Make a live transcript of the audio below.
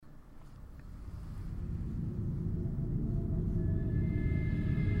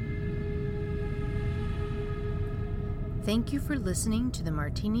Thank you for listening to the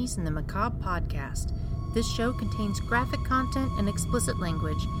Martinis and the Macabre podcast. This show contains graphic content and explicit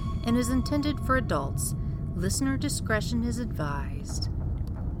language and is intended for adults. Listener discretion is advised.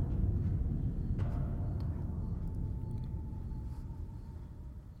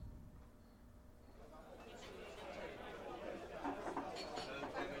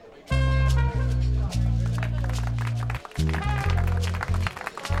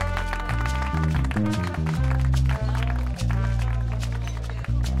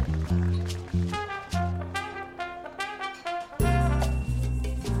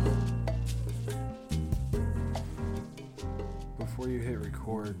 Before you hit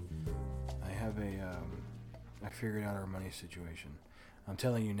record, I have I figured out our money situation. I'm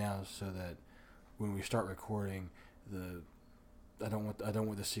telling you now so that when we start recording, I don't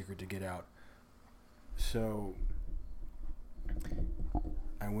want the secret to get out. So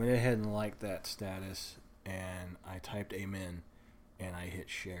I went ahead and liked that status, and I typed amen, and I hit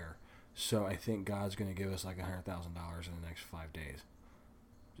share. So I think God's going to give us like $100,000 in the next 5 days.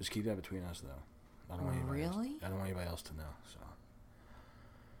 Just keep that between us, though. I don't want anybody else to know. So,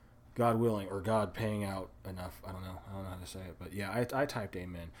 God willing, or God paying out enough. I don't know how to say it, but yeah, I typed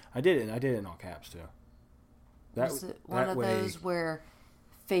amen. I did it, and I did it in all caps too. Is it one of those where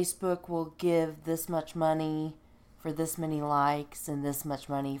Facebook will give this much money for this many likes and this much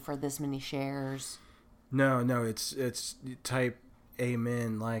money for this many shares? No, it's you type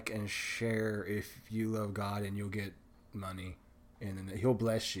amen, like, and share if you love God, and you'll get money, and then He'll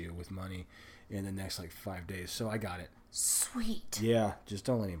bless you with money in the next like 5 days. So I got it. Sweet. Yeah, just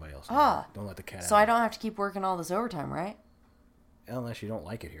don't let anybody else know. Don't let the cat out. So I don't have to keep working all this overtime, right? Unless you don't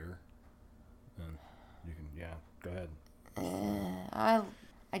like it here. Then you can, go ahead.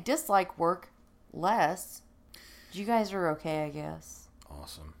 I dislike work less. You guys are okay, I guess.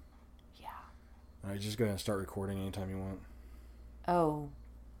 Awesome. Yeah. All right, just go ahead and start recording anytime you want. Oh,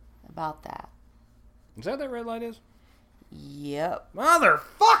 about that. Is that what that red light is? Yep.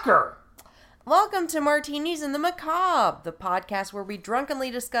 Motherfucker! Welcome to Martinis and the Macabre, the podcast where we drunkenly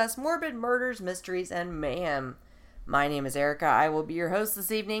discuss morbid murders, mysteries, and mayhem. My name is Erica. I will be your host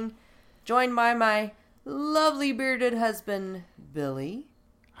this evening, joined by my lovely bearded husband, Billy.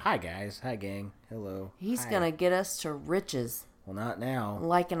 Hi, guys. Hi, gang. Hello. He's gonna get us to riches. Well, not now.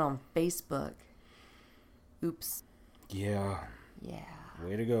 Liking on Facebook. Oops. Yeah.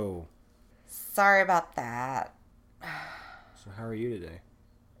 Way to go. Sorry about that. So how are you today?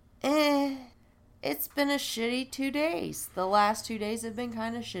 It's been a shitty 2 days. The last 2 days have been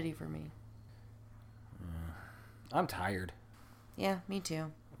kind of shitty for me. I'm tired. Yeah, me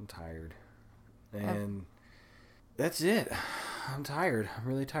too. I'm tired. And that's it. I'm tired. I'm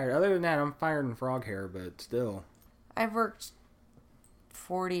really tired. Other than that, I'm firing frog hair, but still. I've worked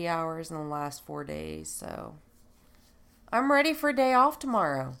 40 hours in the last 4 days, so I'm ready for a day off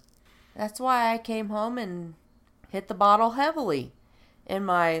tomorrow. That's why I came home and hit the bottle heavily in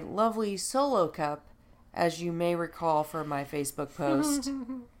my lovely solo cup, as you may recall from my Facebook post,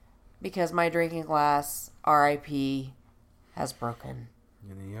 because my drinking glass, RIP, has broken.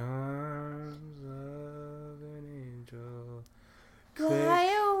 In the arms of an angel, Fly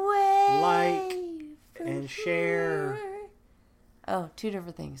away, like, and share. Oh, two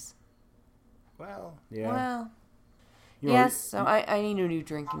different things. Well, yeah. Well, You know, yes, so I need a new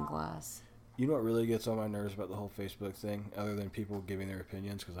drinking glass. You know what really gets on my nerves about the whole Facebook thing, other than people giving their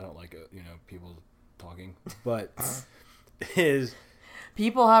opinions, because I don't like people talking, but is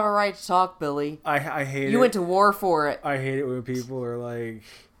people have a right to talk, Billy. I hate it. You went to war for it. I hate it when people are like,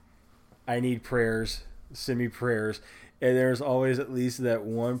 I need prayers, send me prayers, and there's always at least that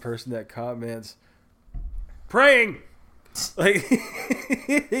one person that comments, praying! Like,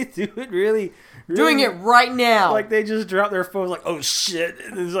 they do it really doing it right now. Like, they just dropped their phones like, oh shit,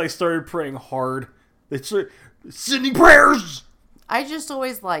 and then like started praying hard. They started sending prayers. I just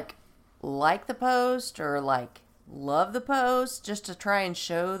always like the post or like love the post just to try and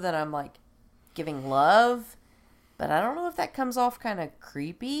show that I'm like giving love. But I don't know if that comes off kind of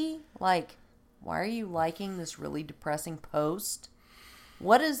creepy. Like, why are you liking this really depressing post?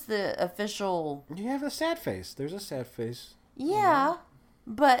 What is the official... You have a sad face. There's a sad face. Yeah,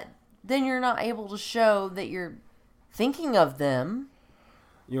 but then you're not able to show that you're thinking of them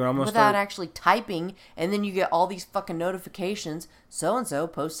without actually typing, and then you get all these fucking notifications. So-and-so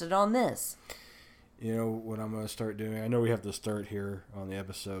posted on this. You know what I'm going to start doing? I know we have to start here on the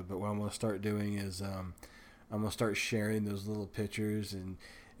episode, but what I'm going to start doing is I'm going to start sharing those little pictures and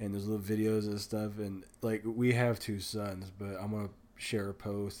those little videos and stuff. And, like, we have 2 sons, but I'm going to share a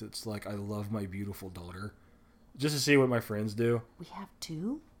post. It's like, I love my beautiful daughter, just to see what my friends do. We have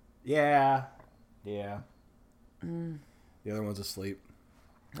 2? Yeah. The other one's asleep.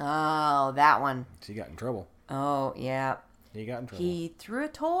 Oh, that one. He got in trouble. Oh, yeah. He got in trouble. He threw a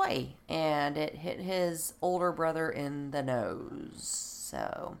toy and it hit his older brother in the nose.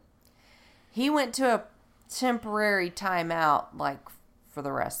 So he went to a temporary timeout, like, for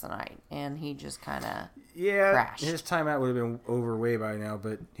the rest of the night. And he just kind of crashed. His timeout would have been over way by now,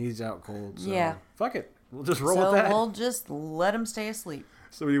 but he's out cold. So Yeah. fuck it. We'll just roll So with that. we'll just let him stay asleep.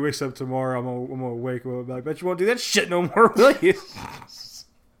 So when he wakes up tomorrow, I'm gonna wake him up and be like, bet you won't do that shit no more, will you?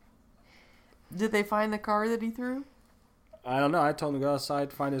 Did they find the car that he threw? I don't know. I told him to go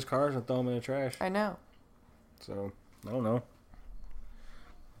outside, find his cars, and throw them in the trash. I know. So, I don't know.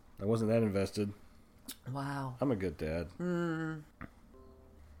 I wasn't that invested. Wow. I'm a good dad.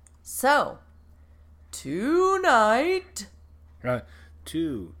 So, tonight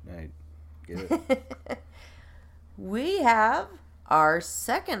Tonight. Get it? we have our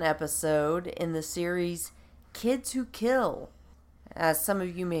second episode in the series Kids Who Kill. As some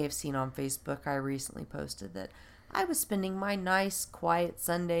of you may have seen on Facebook, I recently posted that I was spending my nice, quiet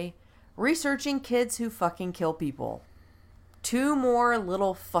Sunday researching kids who fucking kill people. 2 more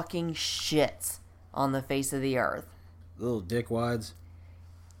little fucking shits on the face of the earth. Little dickwads.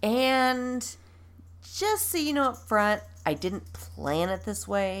 And just so you know up front, I didn't plan it this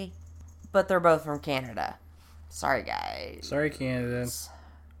way, but they're both from Canada. Sorry, guys. Sorry, Canada.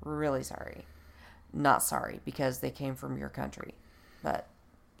 Really sorry. Not sorry, because they came from your country. But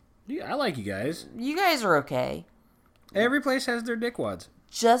Yeah, I like you guys. you guys are okay. Every place has their dickwads.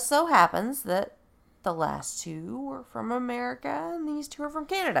 Just so happens that the last 2 were from America and these 2 are from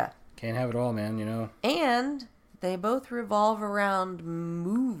Canada. Can't have it all, man, you know. And they both revolve around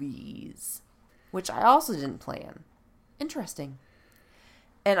movies, which I also didn't plan. Interesting.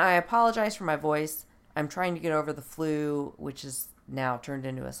 And I apologize for my voice. I'm trying to get over the flu, which is now turned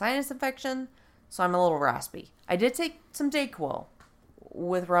into a sinus infection, so I'm a little raspy. I did take some Dayquil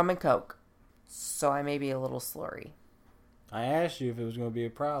with rum and Coke, so I may be a little slurry. I asked you if it was going to be a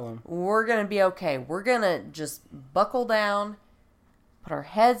problem. We're going to be okay. We're going to just buckle down, put our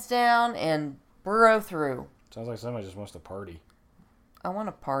heads down, and burrow through. Sounds like somebody just wants to party. I want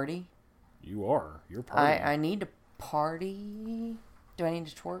to party. You are. You're partying. I need to party. Do I need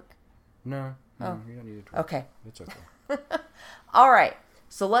to twerk? No, Oh. you don't need to twerk. Okay. It's okay. All right.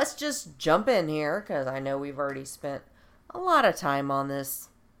 So let's just jump in here because I know we've already spent a lot of time on this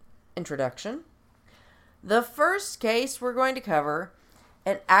introduction. The first case we're going to cover,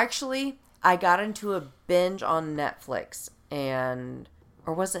 and actually I got into a binge on Netflix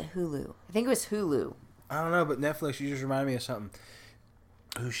or was it Hulu? I think it was Hulu. I don't know, but Netflix, you just reminded me of something.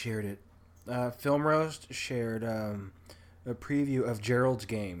 Who shared it? Film Roast shared a preview of Gerald's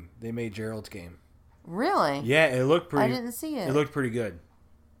Game. They made Gerald's Game. Really? Yeah, it looked pretty. I didn't see it. It looked pretty good.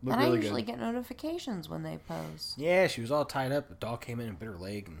 Looked And really I usually good. get notifications when they post. Yeah, she was all tied up. The dog came in and bit her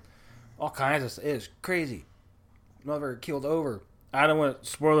leg and all kinds of stuff. It was crazy. Mother killed over. I don't want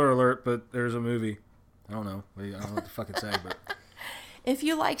spoiler alert, but there's a movie. I don't know. I don't know what to fucking say, but If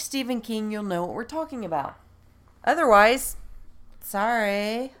you like Stephen King, you'll know what we're talking about. Otherwise,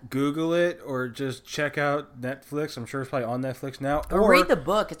 sorry. Google it or just check out Netflix. I'm sure it's probably on Netflix now. Or read the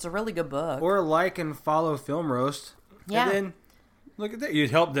book. It's a really good book. Or like and follow Film Roast. Yeah. And then look at that. You'd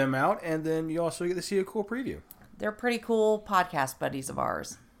help them out, and then you also get to see a cool preview. They're pretty cool podcast buddies of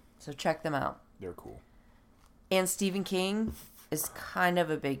ours. So check them out. They're cool. And Stephen King is kind of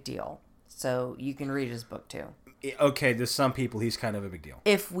a big deal. So you can read his book too. Okay, to some people, he's kind of a big deal.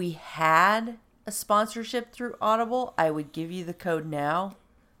 If we had a sponsorship through Audible, I would give you the code now,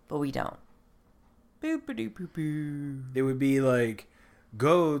 but we don't. Boop-a-doop-boop-boo. It would be like,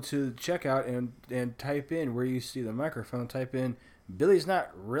 go to checkout and type in where you see the microphone, type in, Billy's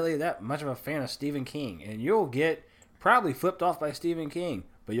not really that much of a fan of Stephen King. And you'll get probably flipped off by Stephen King,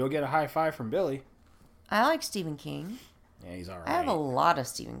 but you'll get a high five from Billy. I like Stephen King. Yeah, he's alright. I have a lot of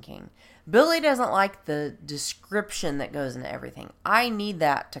Stephen King. Billy doesn't like the description that goes into everything. I need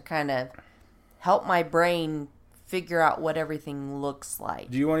that to kind of help my brain figure out what everything looks like.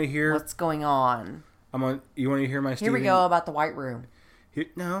 Do you want to hear? What's going on? You want to hear my Here Stephen? we go about the White Room.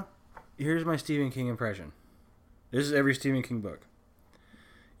 No, here's my Stephen King impression. This is every Stephen King book.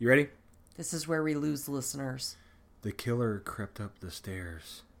 You ready? This is where we lose listeners. The killer crept up the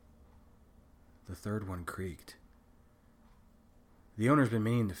stairs. The third one creaked. The owner's been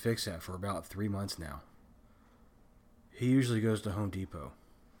meaning to fix that for about 3 months now. He usually goes to Home Depot.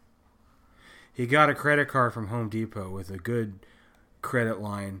 He got a credit card from Home Depot with a good credit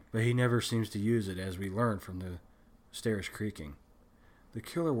line, but he never seems to use it, as we learned from the stairs creaking. The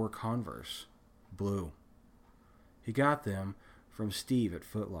killer wore Converse, blue. He got them from Steve at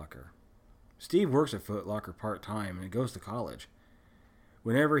Foot Locker. Steve works at Foot Locker part-time and goes to college.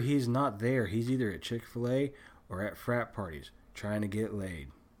 Whenever he's not there, he's either at Chick-fil-A or at frat parties, trying to get laid.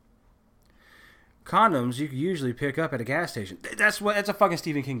 Condoms you can usually pick up at a gas station. That's a fucking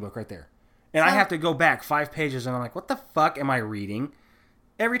Stephen King book right there. And I have to go back 5 pages and I'm like, what the fuck am I reading?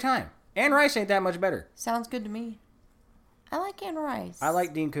 Every time. Anne Rice ain't that much better. Sounds good to me. I like Anne Rice. I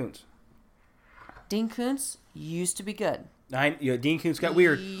like Dean Koontz. Dean Koontz used to be good. Dean Koontz got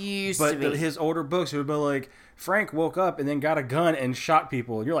weird. But his older books would be like, Frank woke up and then got a gun and shot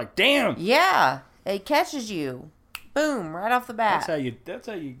people. And you're like, damn. Yeah. It catches you. Boom. Right off the bat. That's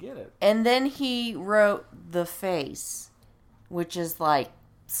how you get it. And then he wrote The Face, which is like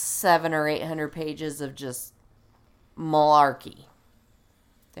 700 or 800 pages of just malarkey.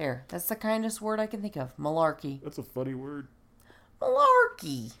 There. That's the kindest word I can think of. Malarkey. That's a funny word.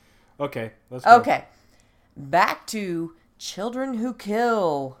 Malarkey. Okay. Let's go. Okay. Back to Children Who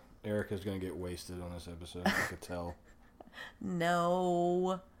Kill. Erica's going to get wasted on this episode. I could tell.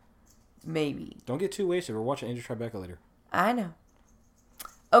 No. Maybe. Don't get too wasted. We're watching Angel Tribeca later. I know.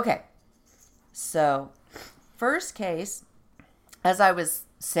 Okay. So, first case, as I was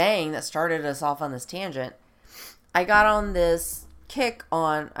saying, that started us off on this tangent, I got on this kick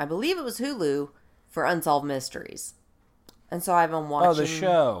on, I believe it was Hulu, for Unsolved Mysteries. And so I've been watching the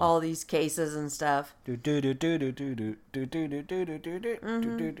show. All these cases and stuff. And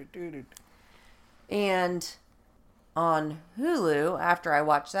on Hulu, after I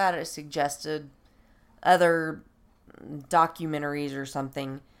watched that, it suggested other documentaries or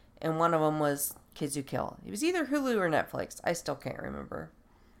something. And one of them was Kids Who Kill. It was either Hulu or Netflix. I still can't remember.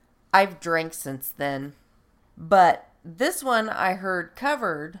 I've drank since then. But this one I heard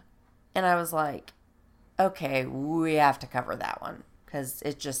covered, and I was like, okay, we have to cover that one because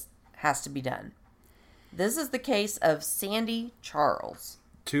it just has to be done. This is the case of Sandy Charles.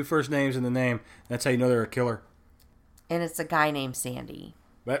 2 first names in the name. That's how you know they're a killer. And it's a guy named Sandy.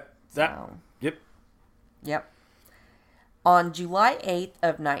 But Yep. On July 8th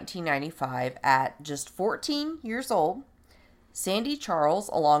of 1995, at just 14 years old, Sandy Charles,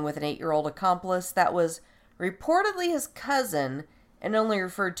 along with an 8-year-old accomplice that was reportedly his cousin and only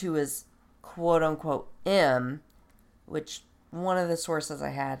referred to as quote-unquote M, which one of the sources I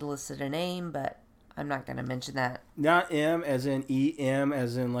had listed a name, but I'm not going to mention that. Not M as in E-M,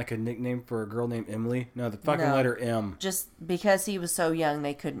 as in like a nickname for a girl named Emily. No, the fucking letter M. Just because he was so young,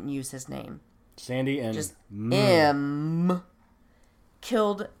 they couldn't use his name. Sandy and just M.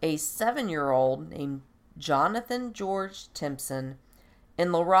 Killed a 7-year-old named Jonathan George Timpson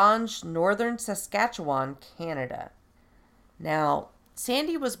in La Ronge, northern Saskatchewan, Canada. Now,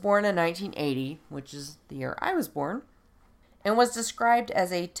 Sandy was born in 1980, which is the year I was born, and was described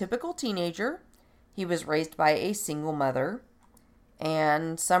as a typical teenager. He was raised by a single mother,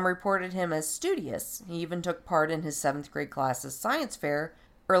 and some reported him as studious. He even took part in his 7th grade class's science fair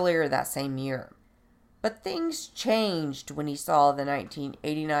earlier that same year. But things changed when he saw the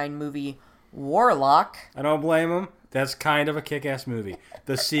 1989 movie Warlock. I don't blame him. That's kind of a kick-ass movie.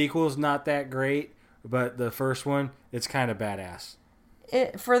 The sequel's not that great, but the first one, it's kind of badass.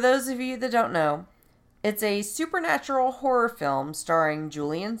 For those of you that don't know, it's a supernatural horror film starring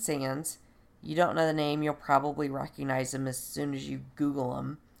Julian Sands. You don't know the name, you'll probably recognize him as soon as you Google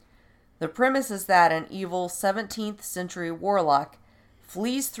him. The premise is that an evil 17th century warlock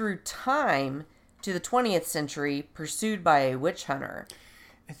flees through time to the 20th century, pursued by a witch hunter.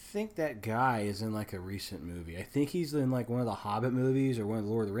 I think that guy is in like a recent movie. I think he's in like one of the Hobbit movies or one of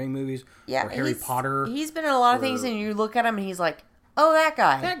the Lord of the Ring movies. Yeah, or Harry Potter. He's been in a lot of things, and you look at him and he's like, oh, that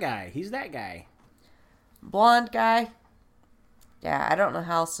guy. That guy. He's that guy. Blonde guy. Yeah, I don't know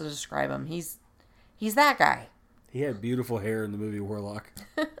how else to describe him. He's that guy. He had beautiful hair in the movie Warlock.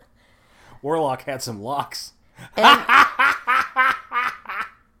 Warlock had some locks.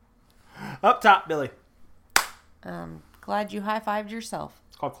 Up top, Billy. Glad you high-fived yourself.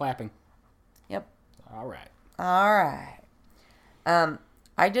 It's called clapping. Yep. All right.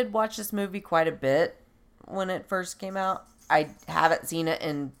 I did watch this movie quite a bit when it first came out. I haven't seen it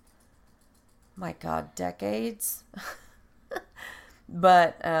in, my God, decades.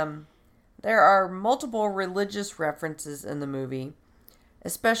 But there are multiple religious references in the movie,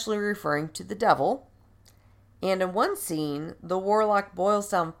 especially referring to the devil. And in one scene, the warlock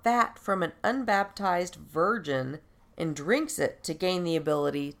boils down fat from an unbaptized virgin and drinks it to gain the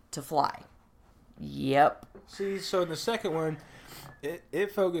ability to fly. Yep. See, so in the second one,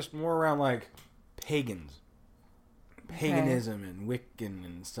 it focused more around like pagans. Paganism and Wiccan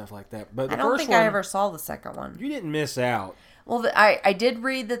and stuff like that. But the I don't first think one, I ever saw the second one. You didn't miss out. Well, I did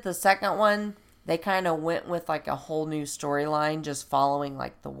read that the second one they kind of went with like a whole new storyline, just following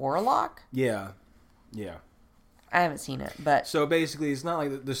like the warlock. Yeah. I haven't seen it, but So basically, it's not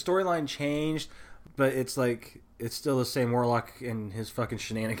like the storyline changed, but it's like it's still the same warlock and his fucking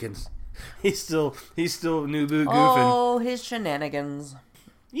shenanigans. He's still new boot goofing. oh, his shenanigans.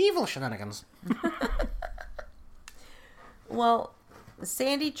 Evil shenanigans. Well,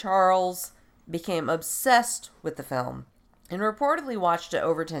 Sandy Charles became obsessed with the film and reportedly watched it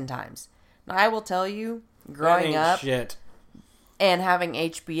over 10 times. Now, I will tell you, growing up Shit. and having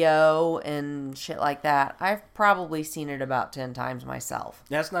HBO and shit like that, I've probably seen it about 10 times myself.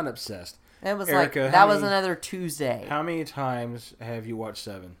 That's not obsessed. It was Erica, like, how that was many- another Tuesday. How many times have you watched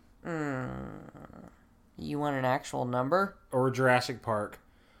Seven? You want an actual number? Or Jurassic Park?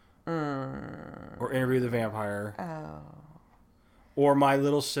 Or Interview with the Vampire? Oh. Or My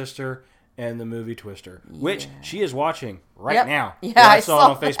Little Sister and the movie Twister, which she is watching right Yep. now. Yeah, I I saw it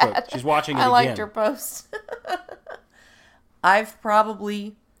saw on Facebook. that. She's watching it I again. liked her post. I've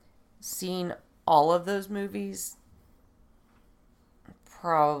probably seen all of those movies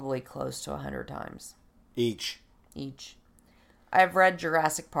probably close to 100 times Each. each. I've read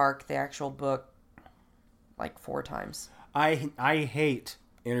Jurassic Park, the actual book, like 4 times. I hate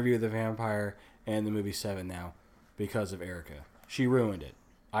Interview with the Vampire and the movie Seven now because of Erica. She ruined it.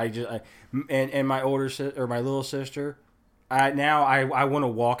 And my older or my little sister. I want to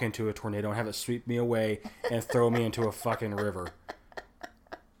walk into a tornado and have it sweep me away and throw me into a fucking river.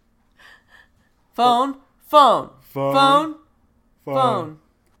 Phone.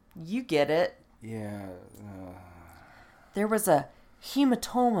 You get it. Yeah, There was a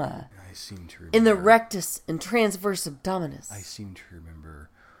hematoma I seem to remember. in the rectus and transverse abdominis. I seem to remember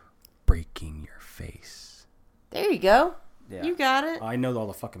breaking your face. There you go. Yeah. You got it. I know all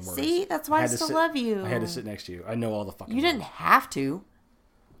the fucking words. See? That's why I had to still sit- love you. I had to sit next to you. I know all the fucking You words. didn't have to.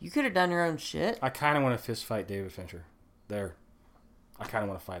 You could have done your own shit. I kind of want to fist fight David Fincher. There. I kind of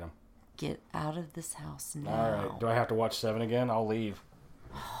want to fight him. Get out of this house now. All right. Do I have to watch Seven again? I'll leave.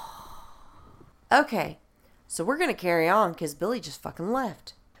 Okay. So we're going to carry on because Billy just fucking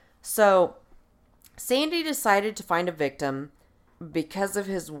left. So Sandy decided to find a victim because of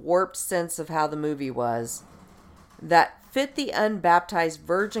his warped sense of how the movie was that fit the unbaptized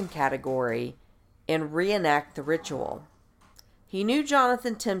virgin category and reenact the ritual. He knew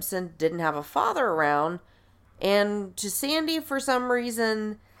Jonathan Timpson didn't have a father around, and to Sandy, for some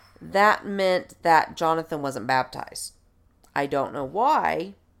reason, that meant that Jonathan wasn't baptized. I don't know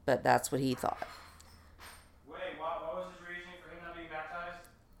why, but that's what he thought. Wait, what was his reasoning for him not being baptized?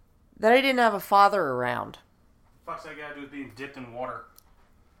 That I didn't have a father around. Fuck's that got to do with being dipped in water?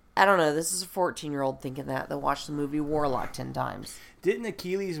 I don't know. This is a 14-year-old thinking that watched the movie Warlock 10 times. Didn't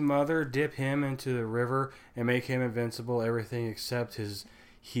Achilles' mother dip him into the river and make him invincible, everything except his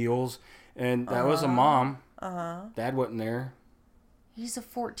heels? And that was a mom. Dad wasn't there. He's a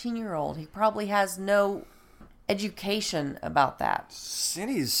 14-year-old. He probably has no education about that.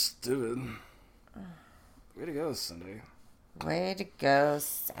 Cindy's stupid. Way to go, Cindy. Way to go,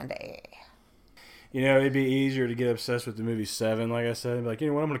 Sandy. You know, it'd be easier to get obsessed with the movie Seven, like I said. And be like, you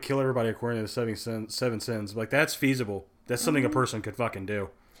know what, I'm going to kill everybody according to the seven sins. Like, that's feasible. That's something a person could fucking do.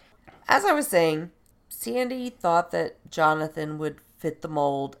 As I was saying, Sandy thought that Jonathan would fit the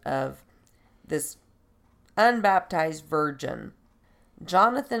mold of this unbaptized virgin.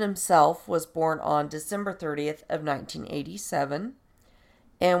 Jonathan himself was born on December 30th of 1987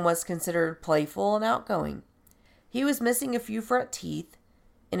 and was considered playful and outgoing. He was missing a few front teeth,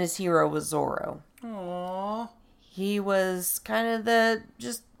 and his hero was Zorro. Aww. He was kind of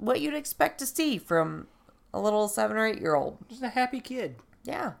just what you'd expect to see from a little 7 or 8-year-old. Just a happy kid.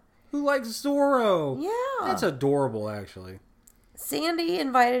 Yeah. Who likes Zorro? Yeah. That's adorable, actually. Sandy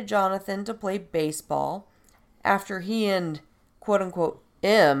invited Jonathan to play baseball after he and quote-unquote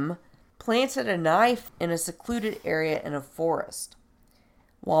M planted a knife in a secluded area in a forest.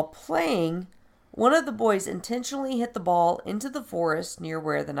 While playing, one of the boys intentionally hit the ball into the forest near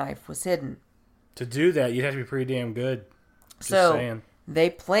where the knife was hidden. To do that, you'd have to be pretty damn good. Just So saying. they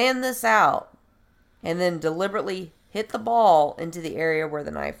planned this out and then deliberately hit the ball into the area where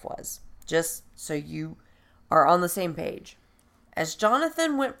the knife was. Just so you are on the same page. As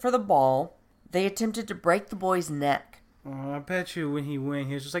Jonathan went for the ball, they attempted to break the boy's neck. Oh, I bet you when he went,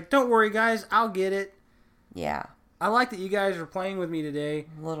 he was just like, don't worry, guys, I'll get it. Yeah. I like that you guys are playing with me today.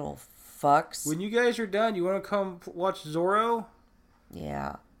 Little fucks. When you guys are done, you want to come watch Zorro?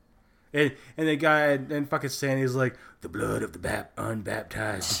 Yeah. And the guy and fucking Sandy's like, the blood of the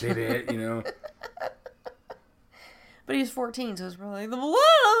unbaptized baby, you know. But he's 14, so it's probably like, the blood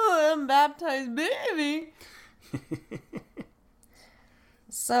of the unbaptized baby.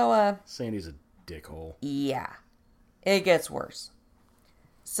 So, Sandy's a Dickhole. Yeah. It gets worse.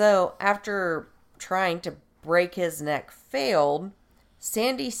 So, after trying to break his neck failed,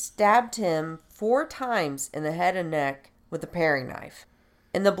 Sandy stabbed him 4 times in the head and neck with a paring knife.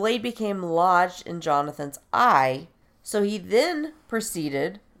 And the blade became lodged in Jonathan's eye, so he then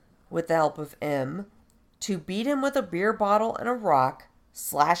proceeded, with the help of M, to beat him with a beer bottle and a rock,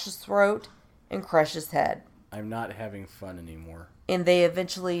 slash his throat, and crush his head. I'm not having fun anymore. And they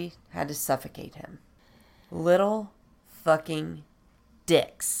eventually had to suffocate him. Little fucking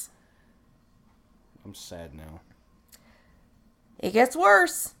dicks. I'm sad now. It gets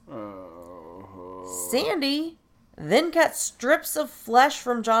worse. Oh. Sandy then cut strips of flesh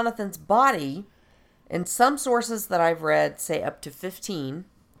from Jonathan's body, and some sources that I've read say up to 15,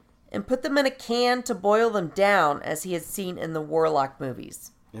 and put them in a can to boil them down as he had seen in the Warlock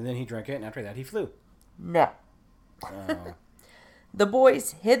movies. And then he drank it, and after that he flew. No. Oh. The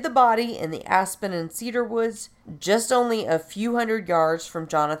boys hid the body in the aspen and cedar woods, just only a few hundred yards from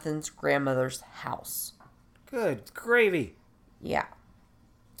Jonathan's grandmother's house. Good gravy. Yeah.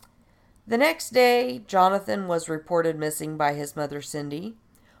 The next day, Jonathan was reported missing by his mother, Cindy.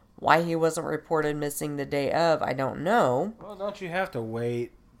 Why he wasn't reported missing the day of, I don't know. Well, don't you have to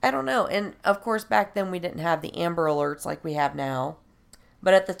wait? I don't know. And, of course, back then we didn't have the Amber Alerts like we have now.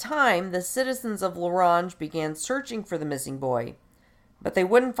 But at the time, the citizens of Larange began searching for the missing boy. But they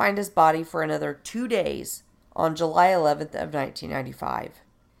wouldn't find his body for another 2 days, on July 11th of 1995.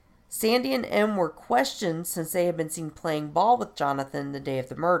 Sandy and M were questioned since they had been seen playing ball with Jonathan the day of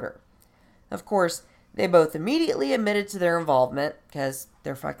the murder. Of course, they both immediately admitted to their involvement, because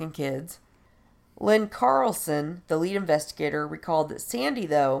they're fucking kids. Lynn Carlson, the lead investigator, recalled that Sandy,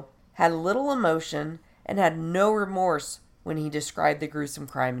 though, had little emotion and had no remorse when he described the gruesome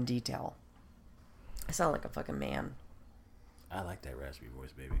crime in detail. I sound like a fucking man. I like that raspy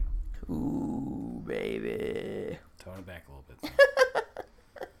voice, baby. Ooh, baby. Tone it back a little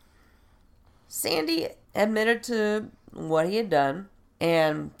bit. Sandy admitted to what he had done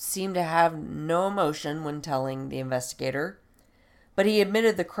and seemed to have no emotion when telling the investigator. But he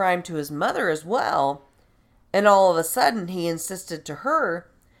admitted the crime to his mother as well. And all of a sudden, he insisted to her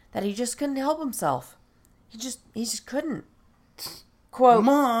that he just couldn't help himself. He just couldn't. Quote,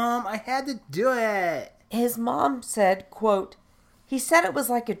 Mom, I had to do it. His mom said, quote, he said it was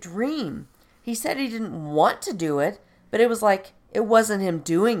like a dream. He said he didn't want to do it, but it was like it wasn't him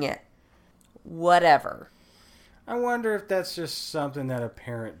doing it. Whatever. I wonder if that's just something that a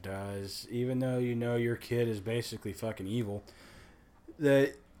parent does, even though you know your kid is basically fucking evil,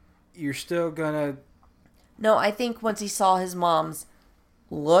 that you're still gonna... No, I think once he saw his mom's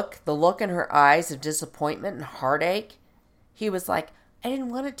look, the look in her eyes of disappointment and heartache, he was like, I didn't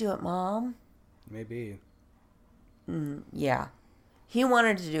want to do it, Mom. Maybe. Yeah. He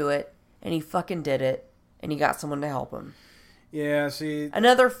wanted to do it, and he fucking did it, and he got someone to help him. Yeah, see...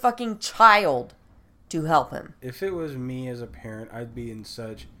 Another fucking child to help him. If it was me as a parent, I'd be in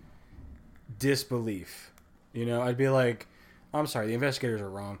such disbelief. You know, I'd be like, I'm sorry, the investigators are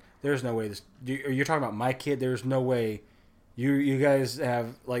wrong. There's no way this... You're talking about my kid? There's no way you guys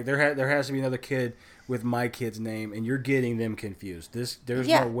have... Like, there has to be another kid with my kid's name, and you're getting them confused. There's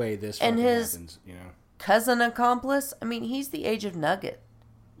no way this fucking happens, you know? Cousin accomplice, I mean, he's the age of Nugget.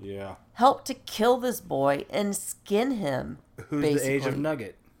 Yeah. Helped to kill this boy and skin him. Who's basically. the age of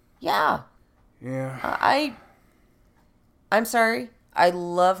Nugget? Yeah. Yeah. I'm sorry. I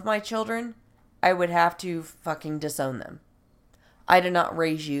love my children. I would have to fucking disown them. I did not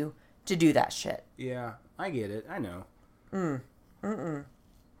raise you to do that shit. Yeah, I get it. I know.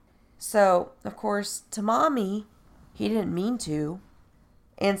 So, of course, to Mommy, he didn't mean to.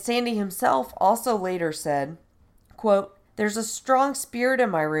 And Sandy himself also later said, quote, there's a strong spirit in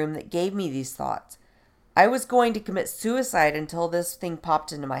my room that gave me these thoughts. I was going to commit suicide until this thing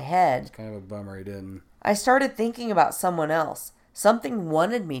popped into my head. It's kind of a bummer he didn't. I started thinking about someone else. Something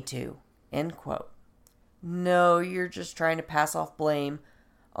wanted me to. End quote. No, you're just trying to pass off blame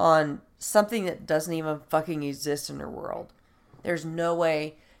on something that doesn't even fucking exist in your world. There's no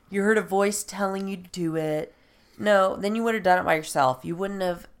way. You heard a voice telling you to do it. No, then you would have done it by yourself. You wouldn't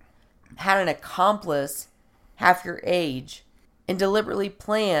have had an accomplice half your age and deliberately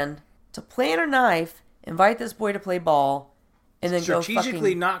plan to plant a knife, invite this boy to play ball, and then go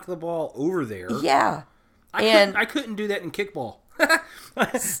strategically knock the ball over there. Yeah. I couldn't do that in kickball.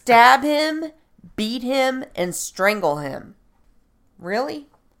 Stab him, beat him, and strangle him. Really?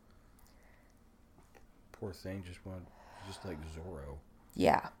 Poor thing, just like Zorro.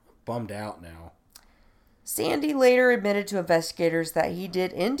 Yeah. Bummed out now. Sandy later admitted to investigators that he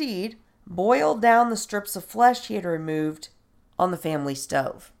did indeed boil down the strips of flesh he had removed on the family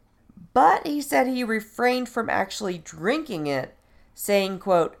stove. But he said he refrained from actually drinking it, saying,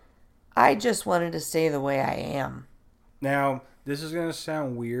 quote, "I just wanted to stay the way I am." Now, this is going to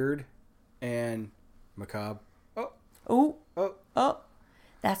sound weird and macabre. Oh, Oh, oh,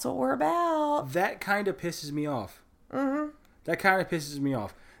 that's what we're about. that kind of pisses me off. Mm-hmm. That kind of pisses me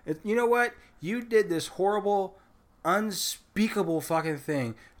off. You know what? You did this horrible, unspeakable fucking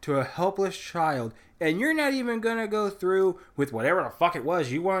thing to a helpless child, and you're not even going to go through with whatever the fuck it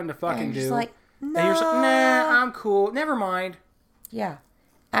was you wanted to fucking And do. you're just like, no. And you're just like, nah, I'm cool. Never mind. Yeah.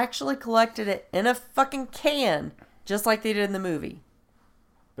 Actually collected it in a fucking can, just like they did in the movie.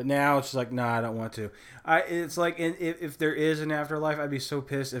 But now it's just like, nah, I don't want to. It's like, if there is an afterlife, I'd be so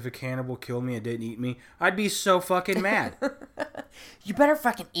pissed if a cannibal killed me and didn't eat me. I'd be so fucking mad. You better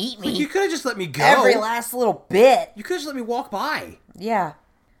fucking eat me. Like, you could have just let me go. Every last little bit. You could have just let me walk by. Yeah.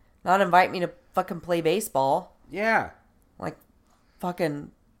 Not invite me to fucking play baseball. Yeah. Like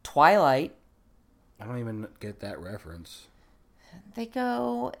fucking Twilight. I don't even get that reference. They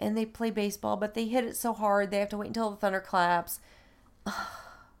go and they play baseball, but they hit it so hard they have to wait until the thunder claps.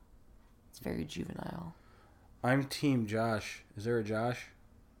 It's very juvenile. I'm Team Josh. Is there a Josh?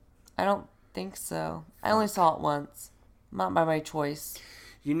 I don't think so. I only saw it once. Not by my choice.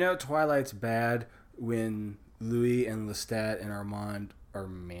 You know Twilight's bad when Louis and Lestat and Armand are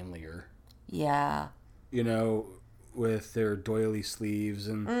manlier. Yeah. You know, with their doily sleeves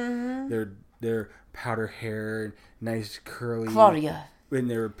and their powder hair and nice curly... Claudia. In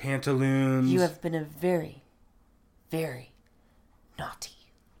their pantaloons. You have been a very, very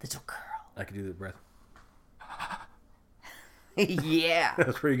naughty little girl. I could do the breath. Yeah.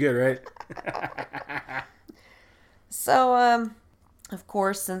 That's pretty good, right? So, of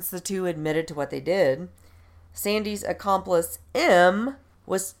course, since the two admitted to what they did, Sandy's accomplice, M,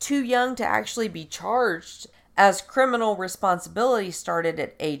 was too young to actually be charged, as criminal responsibility started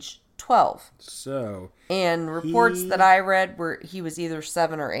at age 12. So, And reports that I read were he was either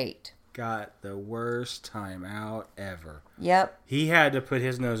 7 or 8. got the worst time out ever. Yep. He had to put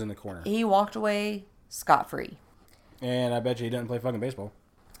his nose in the corner. He walked away scot-free. And I bet you he doesn't play fucking baseball.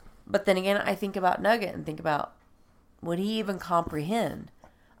 But then again, I think about Nugget and think about, would he even comprehend?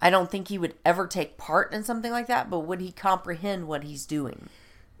 I don't think he would ever take part in something like that, but would he comprehend what he's doing?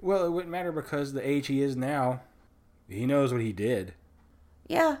 Well, it wouldn't matter because the age he is now, he knows what he did.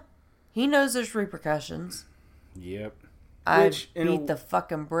 Yeah. He knows there's repercussions. Yep. I beat the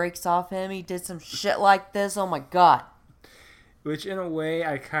fucking brakes off him. He did some shit like this. Oh my god. Which in a way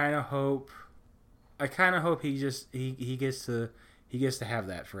I kind of hope he gets to have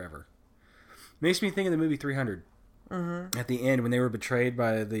that forever. Makes me think of the movie 300. Mm-hmm. At the end when they were betrayed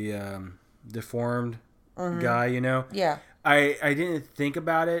by the deformed guy, you know. Yeah. I didn't think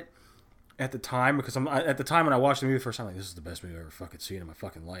about it at the time because at the time when I watched the movie the first time, like, this is the best movie I've ever fucking seen in my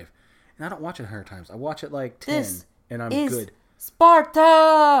fucking life. And I don't watch it 100 times. I watch it like 10 and I'm good.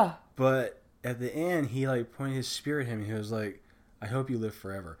 Sparta! But at the end, he like pointed his spear at him and he was like, I hope you live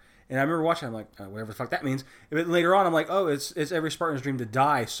forever. And I remember watching it, I'm like, whatever the fuck that means. But later on, I'm like, oh, it's every Spartan's dream to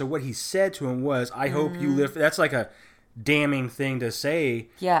die. So what he said to him was, I hope you live. That's like a damning thing to say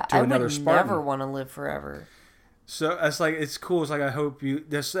to another Spartan. I would never want to live forever. So it's like, it's cool. It's like, I hope you,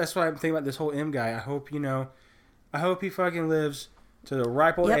 that's why I'm thinking about this whole M guy. I hope he fucking lives to the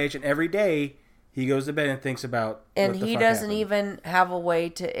ripe old age and every day he goes to bed and thinks about and what the he fuck doesn't happened. even have a way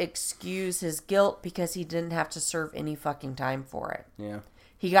to excuse his guilt because he didn't have to serve any fucking time for it. Yeah.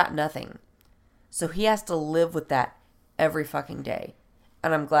 He got nothing. So he has to live with that every fucking day.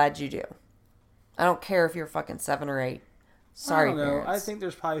 And I'm glad you do. I don't care if you're fucking 7 or 8. Sorry, I don't know. parents. I think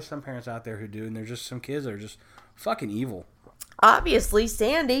there's probably some parents out there who do, and there's just some kids that are just fucking evil. Obviously,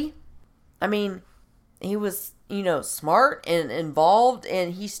 Sandy. I mean, he was, smart and involved,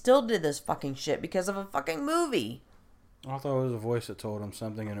 and he still did this fucking shit because of a fucking movie. I thought it was a voice that told him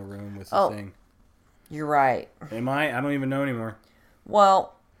something in a room with the thing. You're right. Am I? I don't even know anymore.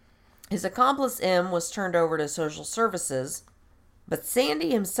 Well, his accomplice M was turned over to social services, but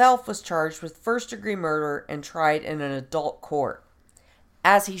Sandy himself was charged with first-degree murder and tried in an adult court,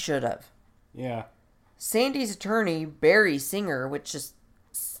 as he should have. Yeah. Sandy's attorney, Barry Singer, which just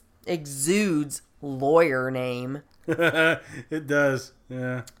exudes lawyer name. It does.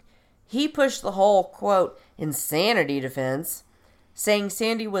 Yeah. He pushed the whole, quote, insanity defense, saying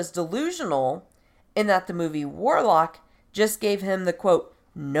Sandy was delusional in that the movie Warlock just gave him the, quote,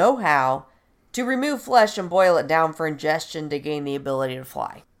 know-how to remove flesh and boil it down for ingestion to gain the ability to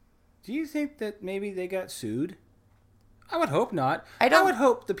fly. Do you think that maybe they got sued? I would hope not. I would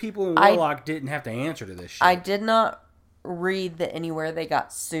hope the people in Warlock didn't have to answer to this shit. I did not read that anywhere they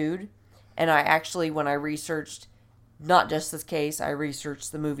got sued. And I actually, when I researched, not just this case. I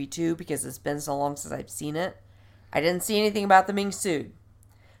researched the movie too because it's been so long since I've seen it. I didn't see anything about them being sued.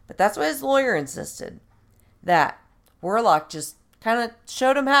 But that's what his lawyer insisted. That Warlock just kind of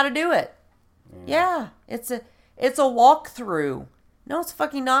showed him how to do it. Yeah, it's a walkthrough. No, it's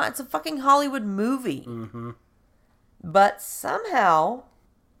fucking not. It's a fucking Hollywood movie. Mm-hmm. But somehow,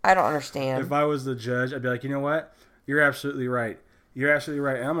 I don't understand. If I was the judge, I'd be like, you know what? You're absolutely right. You're absolutely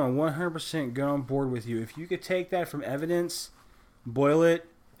right. I'm going to 100% get on board with you. If you could take that from evidence, boil it,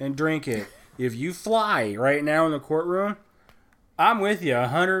 and drink it. If you fly right now in the courtroom, I'm with you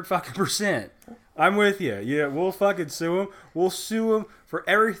 100%. I'm with you. Yeah, we'll fucking sue them. We'll sue them for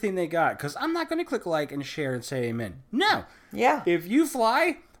everything they got. Because I'm not going to click like and share and say amen. No. Yeah. If you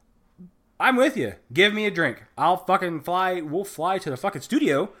fly, I'm with you. Give me a drink. I'll fucking fly. We'll fly to the fucking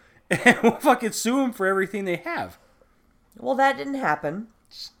studio and we'll fucking sue them for everything they have. Well, that didn't happen.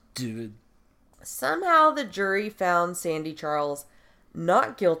 Stupid. Somehow the jury found Sandy Charles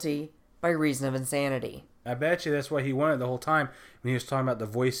not guilty by reason of insanity. I bet you that's what he wanted the whole time when he was talking about the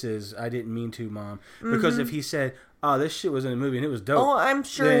voices. I didn't mean to, Mom. Because if he said, oh, this shit was in a movie and it was dope. Oh, I'm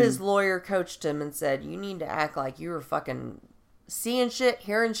sure then his lawyer coached him and said, you need to act like you were fucking seeing shit,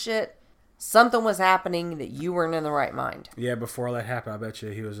 hearing shit. Something was happening that you weren't in the right mind. Yeah, before all that happened, I bet you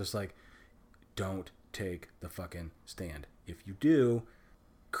he was just like, don't take the fucking stand. If you do,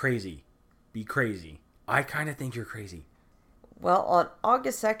 crazy. Be crazy. I kind of think you're crazy. Well, on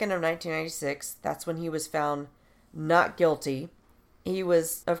August 2nd of 1996, that's when he was found not guilty. He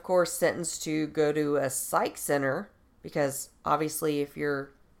was, of course, sentenced to go to a psych center because, obviously, if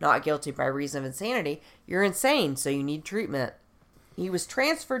you're not guilty by reason of insanity, you're insane, so you need treatment. He was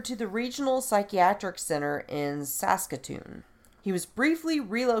transferred to the Regional Psychiatric Center in Saskatoon. He was briefly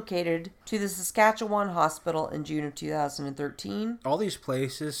relocated to the Saskatchewan Hospital in June of 2013. All these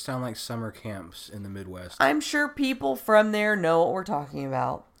places sound like summer camps in the Midwest. I'm sure people from there know what we're talking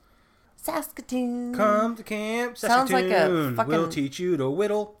about. Saskatoon. Come to camp, Sounds Saskatoon. like a fucking... We'll teach you to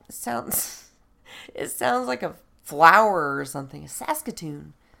whittle. It sounds like a flower or something. A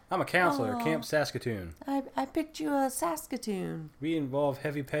Saskatoon. I'm a counselor, Oh. Camp Saskatoon. I picked you a Saskatoon. We involve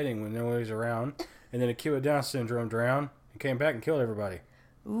heavy petting when nobody's around, and then a kid with Down syndrome drowned and came back and killed everybody.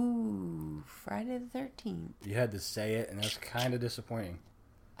 Ooh, Friday the 13th. You had to say it, and that's kind of disappointing.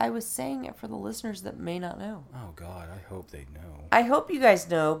 I was saying it for the listeners that may not know. Oh, God, I hope they know. I hope you guys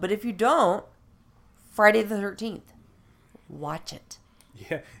know, but if you don't, Friday the 13th. Watch it.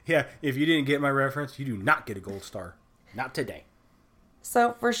 Yeah. If you didn't get my reference, you do not get a gold star. Not today.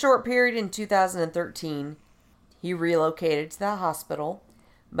 So, for a short period in 2013, he relocated to the hospital,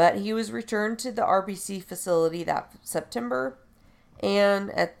 but he was returned to the RBC facility that September,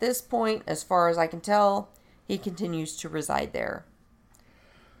 and at this point, as far as I can tell, he continues to reside there.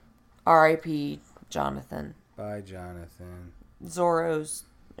 R.I.P. Jonathan. Bye, Jonathan. Zorro's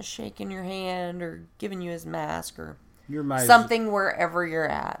shaking your hand or giving you his mask or You're my something wherever you're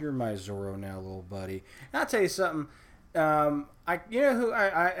at. You're my Zorro now, little buddy. And I'll tell you something. I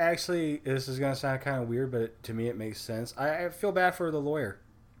actually, this is going to sound kind of weird, but to me it makes sense. I feel bad for the lawyer.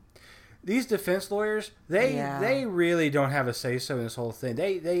 These defense lawyers, they really don't have a say-so in this whole thing.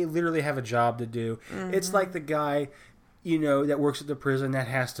 They literally have a job to do. Mm-hmm. It's like the guy, that works at the prison that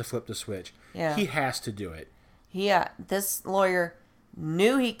has to flip the switch. Yeah. He has to do it. Yeah, this lawyer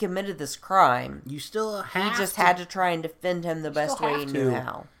knew he committed this crime. You still have He just had to try and defend him the best way he knew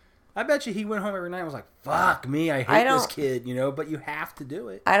how. I bet you he went home every night and was like, fuck me, I hate this kid, but you have to do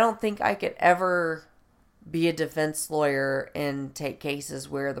it. I don't think I could ever be a defense lawyer and take cases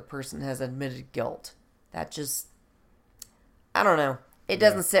where the person has admitted guilt. That just, I don't know. It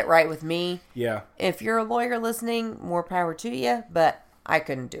doesn't sit right with me. Yeah. If you're a lawyer listening, more power to you, but I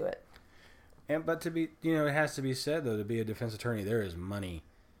couldn't do it. But to be, it has to be said, though, to be a defense attorney, there is money.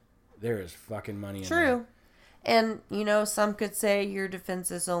 There is fucking money in there. True. And, some could say your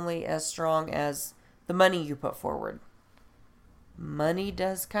defense is only as strong as the money you put forward. Money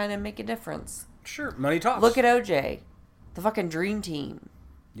does kind of make a difference. Sure, money talks. Look at OJ, the fucking dream team.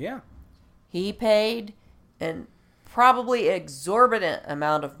 Yeah. He paid an probably exorbitant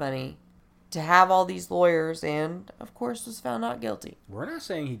amount of money to have all these lawyers and, of course, was found not guilty. We're not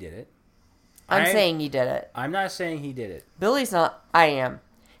saying he did it. I'm saying he did it. I'm not saying he did it. Billy's not. I am.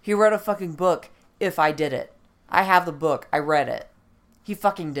 He wrote a fucking book, If I Did It. I have the book. I read it. He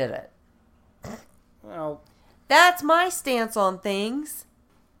fucking did it. Well, that's my stance on things.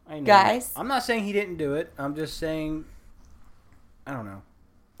 I know. Guys. I'm not saying he didn't do it. I'm just saying, I don't know.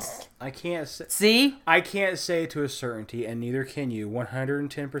 I can't say. See? I can't say to a certainty, and neither can you,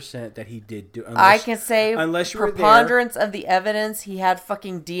 110% that he did do. I can say unless you were preponderance of the evidence. He had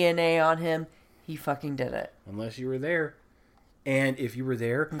fucking DNA on him. He fucking did it. Unless you were there. And if you were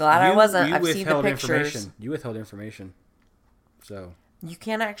there... I'm glad I wasn't. You I've seen the withheld pictures. information. You withheld information. So... You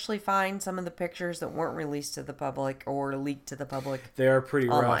can actually find some of the pictures that weren't released to the public or leaked to the public. They are pretty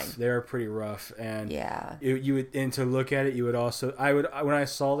online. rough. They are pretty rough, and Yeah. you would, and to look at it, you would also. When I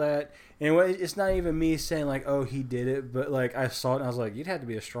saw that, and it's not even me saying like, oh, he did it, but like I saw it, and I was like, you'd have to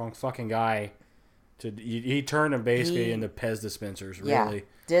be a strong fucking guy. He turned them basically into Pez dispensers. Really, Yeah,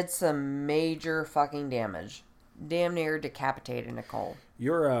 did some major fucking damage. Damn near decapitated Nicole.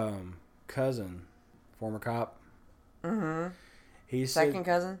 Your cousin, former cop. Mm-hmm. He Second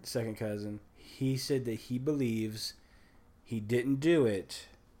cousin. He said that he believes he didn't do it,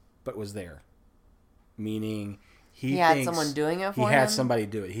 but was there. Meaning he had thinks someone doing it for him? He had somebody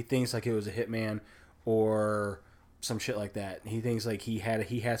do it. He thinks like it was a hitman or some shit like that. He thinks like he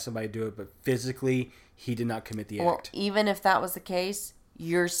had somebody do it, but physically he did not commit the act. Even if that was the case,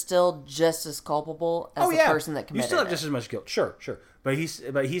 you're still just as culpable as the person that committed it. You still have just as much guilt. Sure. But he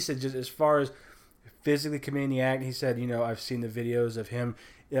said just as far as physically committing the act, he said, I've seen the videos of him.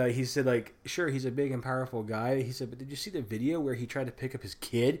 He said, like, sure, he's a big and powerful guy. He said, but did you see the video where he tried to pick up his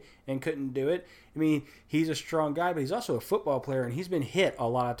kid and couldn't do it? I mean, he's a strong guy, but he's also a football player, and he's been hit a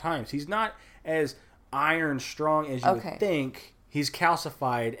lot of times. He's not as iron strong as you would think. He's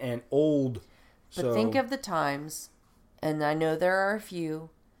calcified and old. But think of the times, and I know there are a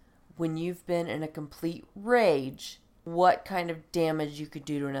few, when you've been in a complete rage, what kind of damage you could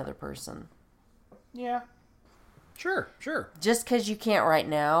do to another person. Yeah. Sure. Just because you can't right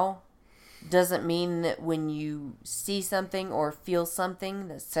now doesn't mean that when you see something or feel something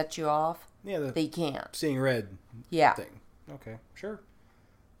that sets you off, that you can't. Seeing red thing. Okay, sure.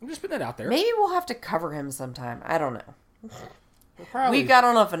 I'm just putting that out there. Maybe we'll have to cover him sometime. I don't know. We got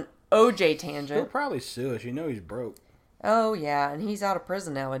on off an OJ tangent. He'll probably sue us. He's broke. Oh, yeah, and he's out of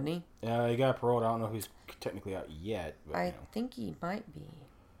prison now, isn't he? Yeah, he got paroled. I don't know if he's technically out yet. But, I think he might be.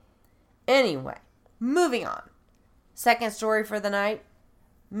 Anyway. Moving on. Second story for the night.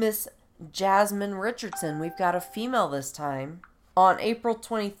 Miss Jasmine Richardson. We've got a female this time. On April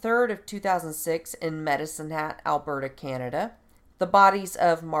 23rd of 2006 in Medicine Hat, Alberta, Canada, the bodies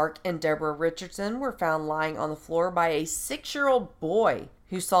of Mark and Deborah Richardson were found lying on the floor by a 6-year-old boy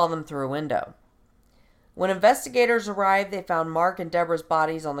who saw them through a window. When investigators arrived, they found Mark and Deborah's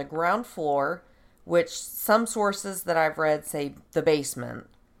bodies on the ground floor, which some sources that I've read say the basement.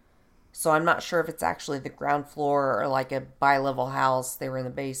 So I'm not sure if it's actually the ground floor or like a bi-level house. They were in the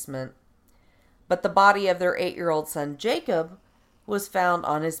basement. But the body of their 8-year-old son, Jacob, was found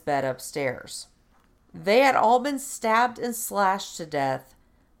on his bed upstairs. They had all been stabbed and slashed to death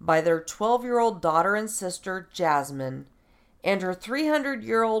by their 12-year-old daughter and sister, Jasmine, and her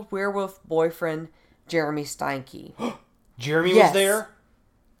 300-year-old werewolf boyfriend, Jeremy Steinke. Jeremy was there?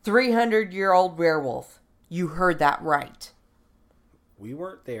 300-year-old werewolf. You heard that right. We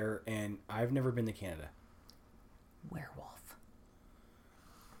weren't there, and I've never been to Canada. Werewolf.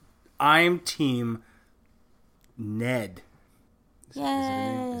 I'm team Ned. Is it Yay.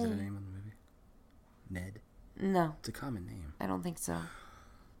 a name on the movie? Ned? No. It's a common name. I don't think so.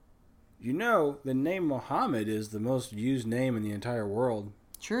 The name Mohammed is the most used name in the entire world.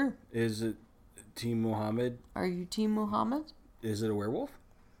 True. Is it Team Mohammed? Are you Team Muhammad? Is it a werewolf?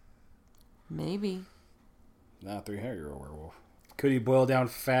 Maybe. Not a 300-year-old werewolf. Could he boil down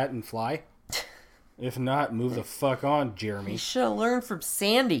fat and fly? If not, move the fuck on, Jeremy. You should have learned from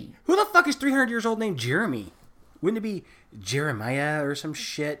Sandy. Who the fuck is 300 years old named Jeremy? Wouldn't it be Jeremiah or some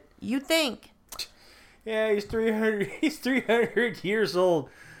shit? You'd think. Yeah, he's 300. He's 300 years old.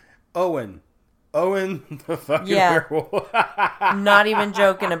 Owen the fucking werewolf. I'm not even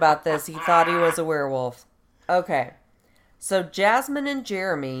joking about this. He thought he was a werewolf. Okay. So Jasmine and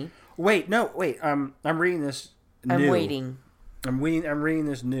Jeremy. Wait. I'm reading this new. I'm waiting. I'm reading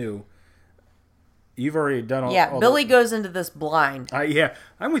this new. You've already done all. Yeah, Billy goes into this blind. Yeah,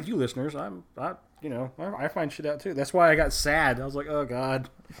 I'm with you, listeners. I find shit out too. That's why I got sad. I was like, oh god.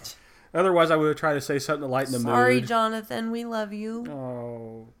 Otherwise, I would have tried to say something to lighten the mood. Sorry, Jonathan. We love you.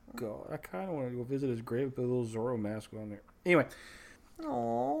 Oh god, I kind of want to go visit his grave with a little Zorro mask on there. Anyway.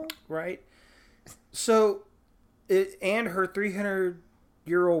 Aww. Right. So, and her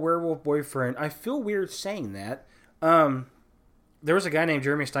 300-year-old werewolf boyfriend. I feel weird saying that. There was a guy named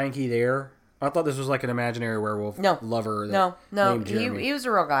Jeremy Steinke there. I thought this was like an imaginary werewolf lover. No. Named Jeremy. He was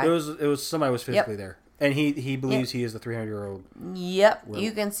a real guy. It was somebody was physically there, and he believes he is the 300-year-old. Yep, werewolf.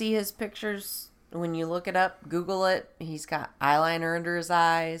 You can see his pictures when you look it up. Google it. He's got eyeliner under his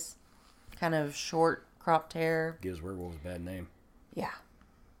eyes, kind of short cropped hair. Gives werewolves a bad name. Yeah,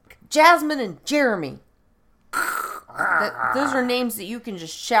 Jasmine and Jeremy. Those are names that you can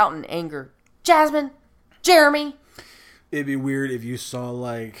just shout in anger. Jasmine, Jeremy. It'd be weird if you saw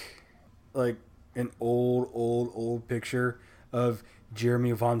like an old picture of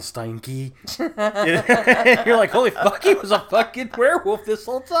Jeremy von Steinke. You're like, holy fuck, he was a fucking werewolf this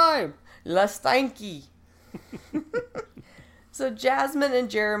whole time. La Steinke. So Jasmine and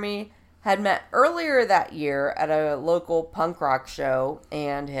Jeremy had met earlier that year at a local punk rock show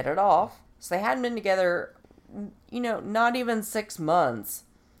and hit it off. So they hadn't been together, not even 6 months.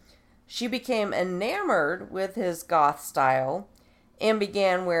 She became enamored with his goth style and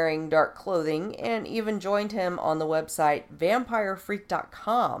began wearing dark clothing and even joined him on the website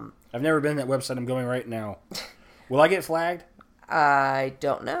vampirefreak.com. I've never been to that website. I'm going right now. Will I get flagged? I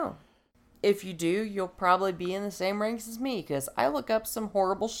don't know. If you do, you'll probably be in the same ranks as me because I look up some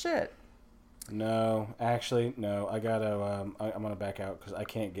horrible shit. No, actually, no. I gotta. I'm gonna back out because I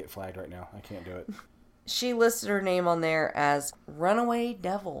can't get flagged right now. I can't do it. She listed her name on there as Runaway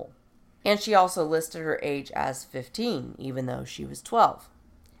Devil. And she also listed her age as 15, even though she was 12.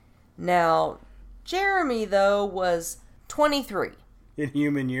 Now, Jeremy, though, was 23. In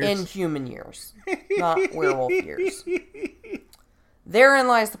human years? In human years. Not werewolf years. Therein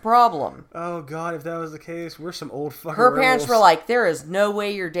lies the problem. Oh, God, if that was the case, we're some old fucking Her parents werewolves. were like, there is no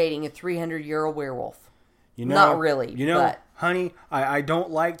way you're dating a 300-year-old werewolf. Not really, but... honey, I don't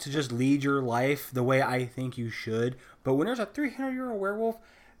like to just lead your life the way I think you should, but when there's a 300-year-old werewolf,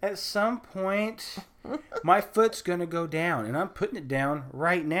 at some point, my foot's going to go down, and I'm putting it down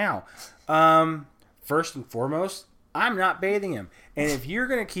right now. First and foremost, I'm not bathing him. And if you're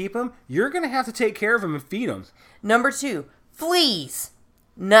going to keep him, you're going to have to take care of him and feed him. Number 2, fleas.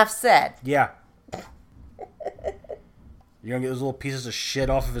 Enough said. Yeah. You're going to get those little pieces of shit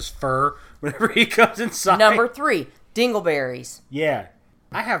off of his fur whenever he comes inside. Number 3, dingleberries. Yeah.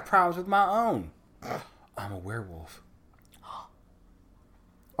 I have problems with my own. I'm a werewolf.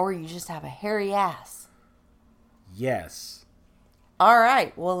 Or you just have a hairy ass. Yes. All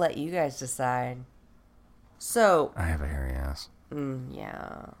right, we'll let you guys decide. So, I have a hairy ass.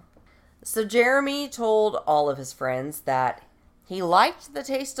 Yeah. So Jeremy told all of his friends that he liked the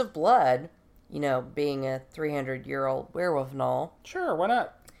taste of blood, being a 300-year-old werewolf and all. Sure, why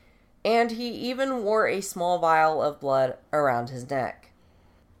not? And he even wore a small vial of blood around his neck.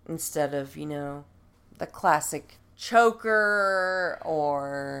 Instead of, the classic choker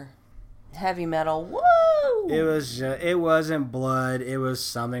or heavy metal. Woo! It wasn't blood. It was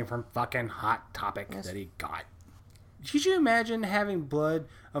something from fucking Hot Topic that he got. Could you imagine having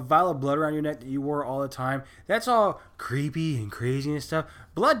a vial of blood around your neck that you wore all the time? That's all creepy and crazy and stuff.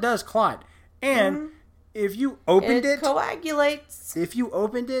 Blood does clot. And if you opened it coagulates. If you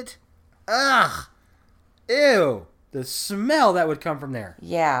opened it, ugh, ew, the smell that would come from there.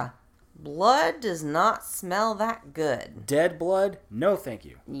 Yeah. Blood does not smell that good. Dead blood? No, thank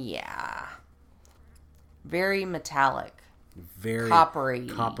you. Yeah. Very metallic. Very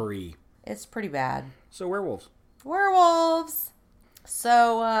coppery. It's pretty bad. So werewolves.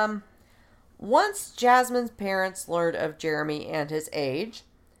 So, once Jasmine's parents learned of Jeremy and his age,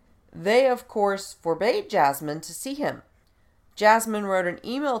 they, of course, forbade Jasmine to see him. Jasmine wrote an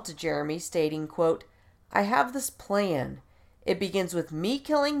email to Jeremy stating, quote, I have this plan. It begins with me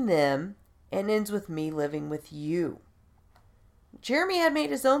killing them and ends with me living with you. Jeremy had made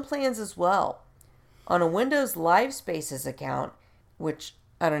his own plans as well. On a Windows Live Spaces account, which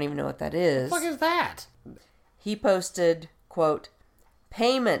I don't even know what that is. What the fuck is that? He posted, quote,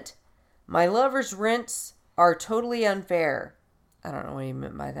 payment. My lover's rents are totally unfair. I don't know what he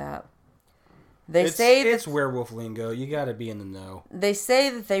meant by that. It's werewolf lingo. You gotta be in the know. They say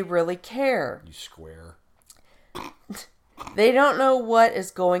that they really care. You square. They don't know what is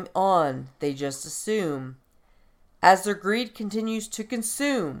going on. They just assume. As their greed continues to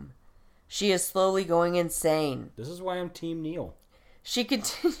consume, she is slowly going insane. This is why I'm Team Neil. She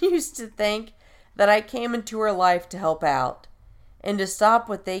continues to think that I came into her life to help out and to stop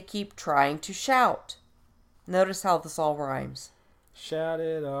what they keep trying to shout. Notice how this all rhymes. Shout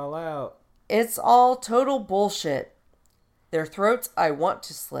it all out. It's all total bullshit. Their throats I want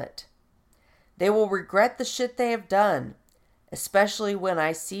to slit. They will regret the shit they have done, especially when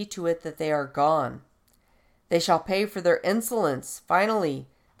I see to it that they are gone. They shall pay for their insolence. Finally,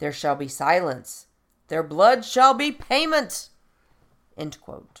 there shall be silence. Their blood shall be payment. End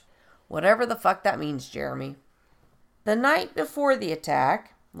quote. Whatever the fuck that means, Jeremy. The night before the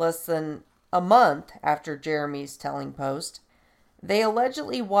attack, less than a month after Jeremy's telling post, they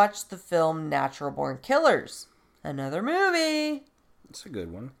allegedly watched the film Natural Born Killers, another movie. It's a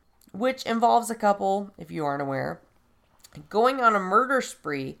good one. Which involves a couple, if you aren't aware, going on a murder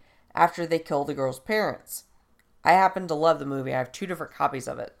spree after they kill the girl's parents. I happen to love the movie. I have 2 different copies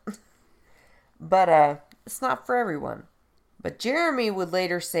of it. But it's not for everyone. But Jeremy would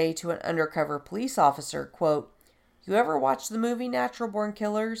later say to an undercover police officer, quote, "You ever watch the movie Natural Born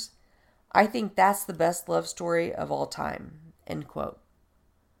Killers? I think that's the best love story of all time." End quote.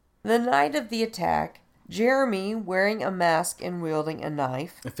 The night of the attack, Jeremy, wearing a mask and wielding a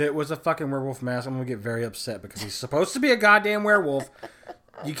knife. If it was a fucking werewolf mask, I'm going to get very upset because he's supposed to be a goddamn werewolf.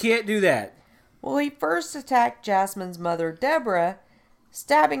 You can't do that. Well, he first attacked Jasmine's mother, Deborah,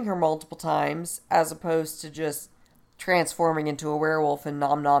 stabbing her multiple times, as opposed to just transforming into a werewolf and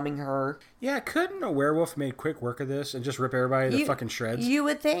nom-nomming her. Yeah, couldn't a werewolf make quick work of this and just rip everybody to fucking shreds? You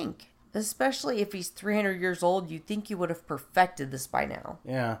would think. Especially if he's 300 years old, you'd think you would have perfected this by now.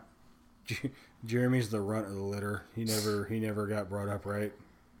 Yeah. Jeremy's the runt of the litter. He never got brought up right.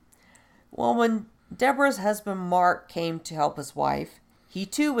 Well, when Deborah's husband Mark came to help his wife, he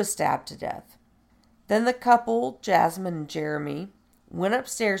too was stabbed to death. Then the couple, Jasmine and Jeremy, went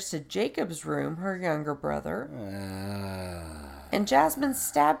upstairs to Jacob's room, her younger brother, and Jasmine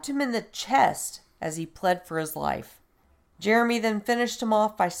stabbed him in the chest as he pled for his life. Jeremy then finished him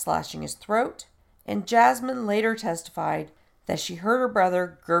off by slashing his throat, and Jasmine later testified that she heard her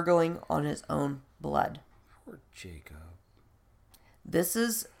brother gurgling on his own blood. Poor Jacob. This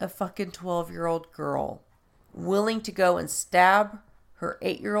is a fucking 12-year-old girl willing to go and stab her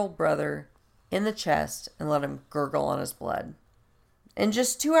 8-year-old brother in the chest and let him gurgle on his blood. And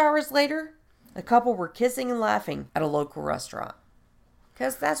just 2 hours later, the couple were kissing and laughing at a local restaurant.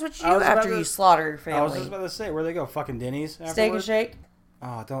 Because that's what you do after you slaughter your family. I was just about to say, where they go? Fucking Denny's afterwards? Steak and Shake?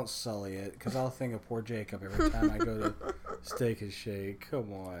 Oh, don't sully it, because I'll think of poor Jacob every time I go to Steak and Shake.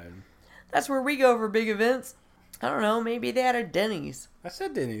 Come on. That's where we go for big events. I don't know, maybe they had a Denny's. I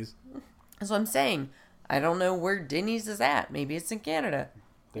said Denny's. That's what I'm saying. I don't know where Denny's is at. Maybe it's in Canada.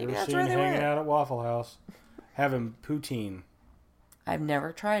 They Maybe were that's seen where they hanging went. out at Waffle House, having poutine. I've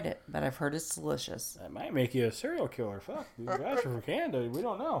never tried it, but I've heard it's delicious. That might make you a serial killer. Fuck, these guys are from Canada. We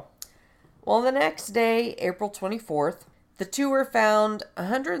don't know. Well, the next day, April 24th, the two were found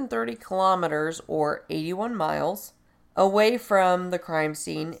 130 kilometers, or 81 miles, away from the crime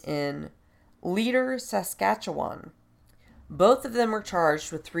scene in Leader, Saskatchewan. Both of them were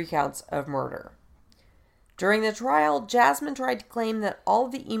charged with 3 counts of murder. During the trial, Jasmine tried to claim that all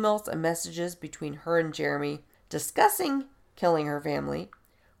of the emails and messages between her and Jeremy discussing killing her family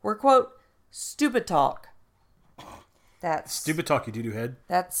were, quote, stupid talk. That's Stupid talk, you doo-doo head.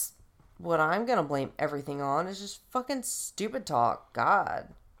 That's what I'm gonna blame everything on, is just fucking stupid talk. God.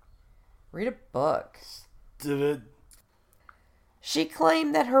 Read a book. Stupid. She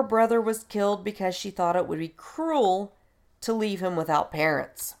claimed that her brother was killed because she thought it would be cruel to leave him without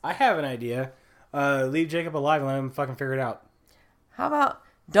parents. I have an idea. Leave Jacob alive and let him fucking figure it out. How about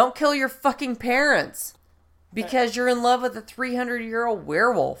don't kill your fucking parents because you're in love with a 300-year-old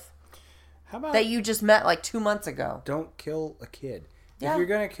werewolf How about that you just met like 2 months ago? don't kill a kid? Yeah. If you're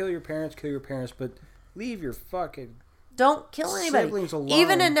gonna kill your parents, but leave your fucking... Don't kill anybody. Siblings alone.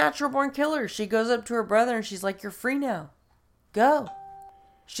 Even in Natural Born Killers, she goes up to her brother and she's like, "You're free now. Go."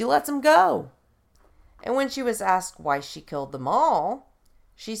 She lets him go. And when she was asked why she killed them all,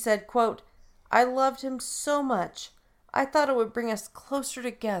 she said, quote, "I loved him so much. I thought it would bring us closer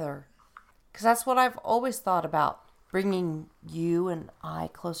together." Because that's what I've always thought about. Bringing you and I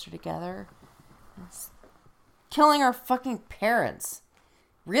closer together. It's killing our fucking parents.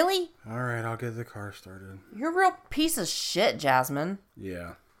 Really? Alright, I'll get the car started. You're a real piece of shit, Jasmine.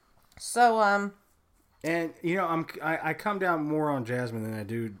 Yeah. So, And, you know, I come down more on Jasmine than I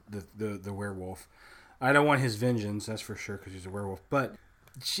do the werewolf. I don't want his vengeance, that's for sure, because he's a werewolf. But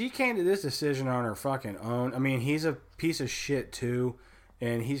she came to this decision on her fucking own. I mean, he's a piece of shit, too.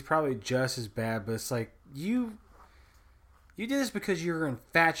 And he's probably just as bad. But it's like, you did this because you're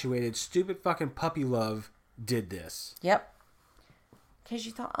infatuated. Stupid fucking puppy love did this. yep. Because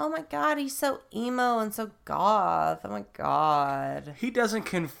you thought, oh my god, he's so emo and so goth. Oh my god. He doesn't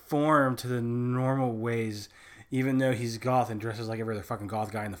conform to the normal ways, even though he's goth and dresses like every other fucking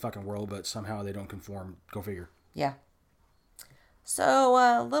goth guy in the fucking world, but somehow they don't conform. Go figure. Yeah.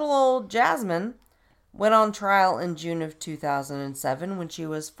 So, little old Jasmine went on trial in June of 2007 when she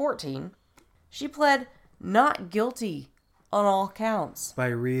was 14. She pled not guilty on all counts. By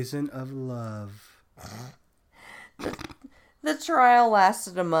reason of love. The trial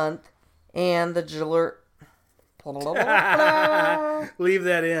lasted a month, and the juror... Leave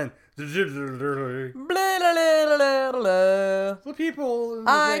that in. The people. In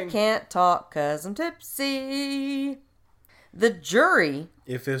the I thing. can't talk 'cause I'm tipsy. The jury...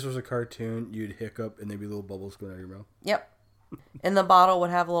 If this was a cartoon, you'd hiccup and there'd be little bubbles going out of your mouth. Yep. And the bottle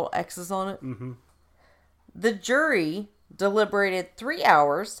would have little X's on it. Mm-hmm. The jury deliberated 3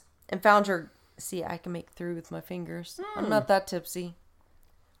 hours and found her See, I can make 3 with my fingers. I'm not that tipsy.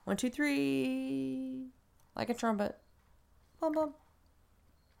 1, 2, 3. Like a trumpet. Bum, bum.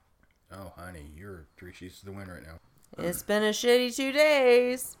 Oh, honey, you're 3 sheets to the wind right now. It's been a shitty 2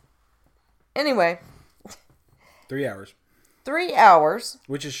 days. Anyway. 3 hours. 3 hours.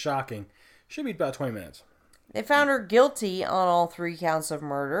 Which is shocking. Should be about 20 minutes. They found her guilty on all 3 counts of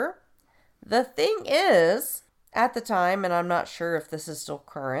murder. The thing is, at the time, and I'm not sure if this is still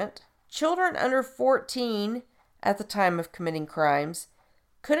current, children under 14 at the time of committing crimes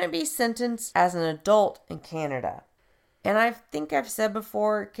couldn't be sentenced as an adult in Canada. And I think I've said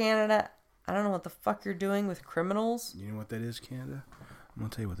before, Canada, I don't know what the fuck you're doing with criminals. You know what that is, Canada? I'm going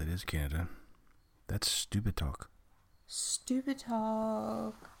to tell you what that is, Canada. That's stupid talk. Stupid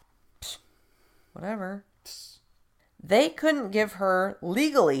talk. Psh, whatever. They couldn't give her,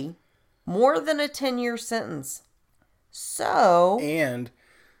 legally, more than a 10-year sentence. So... And,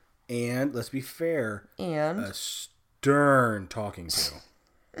 let's be fair. And... A stern talking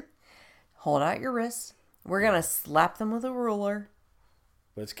to. Hold out your wrists. We're going to slap them with a ruler.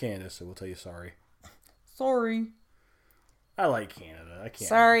 But it's Canada, so we'll tell you sorry. Sorry. I like Canada. I can't.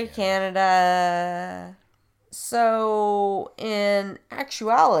 Sorry, Canada. So, in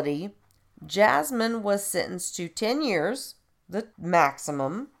actuality, Jasmine was sentenced to 10 years, the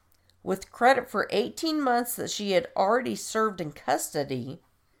maximum, with credit for 18 months that she had already served in custody,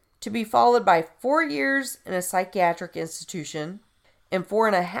 to be followed by 4 years in a psychiatric institution and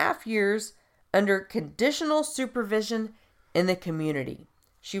 4.5 years under conditional supervision in the community.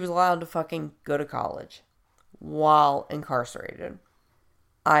 She was allowed to fucking go to college while incarcerated.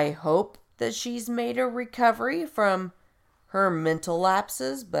 I hope that she's made a recovery from her mental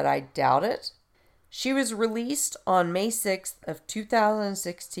lapses, but I doubt it. She was released on May 6th of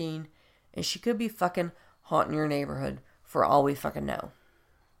 2016, and she could be fucking haunting your neighborhood for all we fucking know.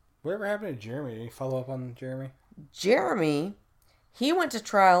 Whatever happened to Jeremy? Did you follow up on Jeremy? Jeremy, he went to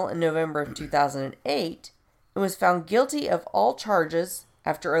trial in November of 2008 and was found guilty of all charges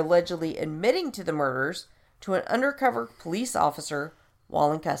after allegedly admitting to the murders to an undercover police officer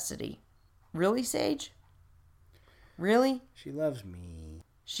while in custody. Really, Sage? Really? She loves me.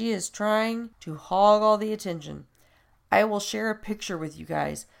 She is trying to hog all the attention. I will share a picture with you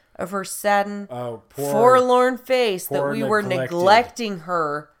guys of her saddened, forlorn face that we were neglecting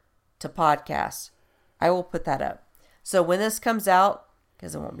her to podcast. I will put that up. So when this comes out,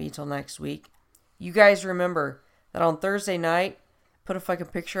 because it won't be until next week, you guys remember that on Thursday night, put a fucking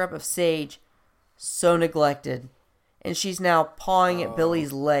picture up of Sage, so neglected. And she's now pawing at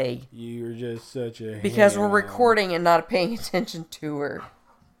Billy's leg. You're just such a because we're recording and not paying attention to her.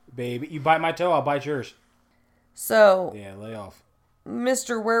 Baby, you bite my toe, I'll bite yours. So, yeah, lay off.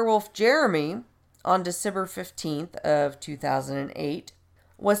 Mr. Werewolf Jeremy, on December 15th of 2008,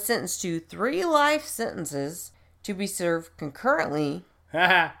 was sentenced to 3 life sentences to be served concurrently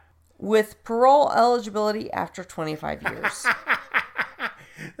with parole eligibility after 25 years.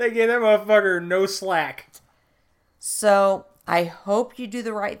 They gave that motherfucker no slack. So, I hope you do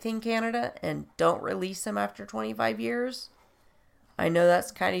the right thing, Canada, and don't release him after 25 years. I know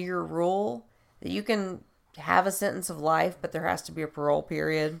that's kind of your rule, that you can have a sentence of life, but there has to be a parole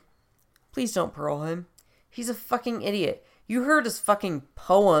period. Please don't parole him. He's a fucking idiot. You heard his fucking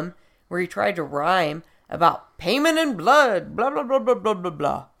poem where he tried to rhyme about payment in blood, blah, blah, blah, blah, blah, blah,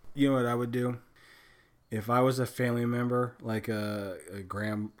 blah. You know what I would do? If I was a family member, like a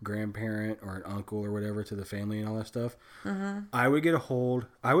grandparent or an uncle or whatever to the family and all that stuff, I would get a hold.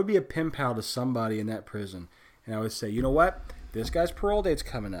 I would be a pen pal to somebody in that prison. And I would say, you know what? This guy's parole date's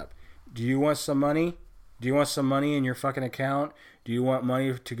coming up. Do you want some money? Do you want some money in your fucking account? Do you want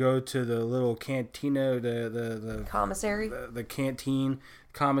money to go to the little cantina, the commissary? The canteen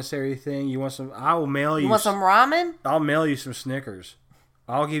commissary thing? You want some? I will mail you. You want some ramen? I'll mail you some Snickers.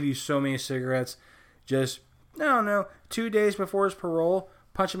 I'll give you so many cigarettes. Just, no, 2 days before his parole,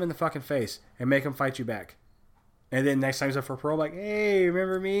 punch him in the fucking face and make him fight you back. And then next time he's up for parole, like, hey,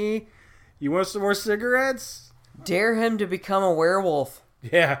 remember me? You want some more cigarettes? Dare him to become a werewolf.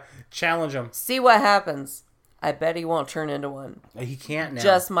 Yeah, challenge him. See what happens. I bet he won't turn into one. He can't now.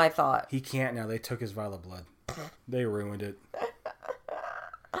 Just my thought. He can't now. They took his vial of blood. They ruined it.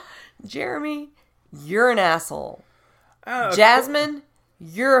 Jeremy, you're an asshole. Jasmine,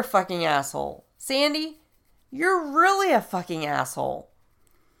 you're a fucking asshole. Sandy, you're really a fucking asshole.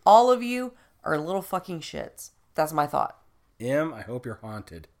 All of you are little fucking shits. That's my thought. Em, I hope you're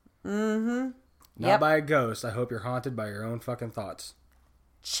haunted. Mm-hmm. Not by a ghost. I hope you're haunted by your own fucking thoughts.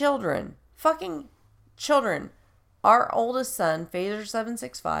 Children. Fucking children. Our oldest son,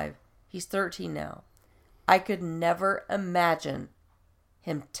 Phaser765, he's 13 now. I could never imagine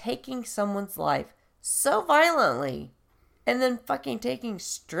him taking someone's life so violently and then fucking taking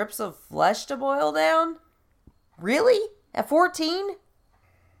strips of flesh to boil down? Really? At 14?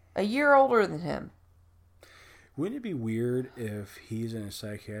 A year older than him. Wouldn't it be weird if he's in a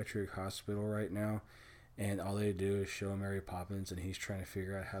psychiatric hospital right now and all they do is show him Mary Poppins and he's trying to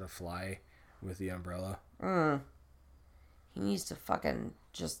figure out how to fly with the umbrella? He needs to fucking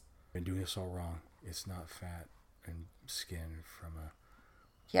just... Been doing this all wrong. It's not fat and skin from a...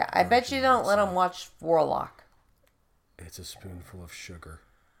 Yeah, I bet you don't let him watch Warlock. It's a spoonful of sugar.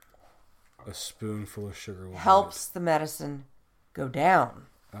 A spoonful of sugar will helps the medicine go down.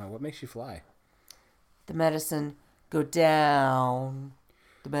 What makes you fly? The medicine go down.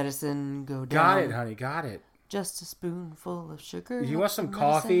 The medicine go down. Got it, honey. Got it. Just a spoonful of sugar. You want some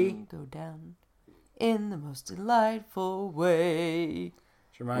coffee? Go down in the most delightful way.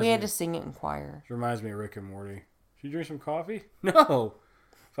 We had to sing it in choir. It reminds me of Rick and Morty. Should you drink some coffee? No.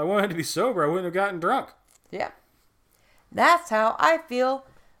 If I wanted to be sober, I wouldn't have gotten drunk. Yeah. That's how I feel.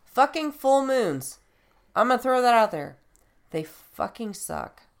 Fucking full moons. I'm going to throw that out there. They fucking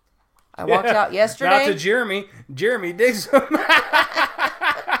suck. I walked out yesterday. Not to Jeremy. Jeremy digs them.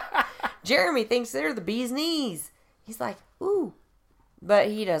 Jeremy thinks they're the bee's knees. He's like, ooh. But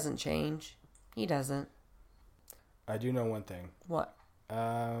he doesn't change. He doesn't. I do know one thing. What?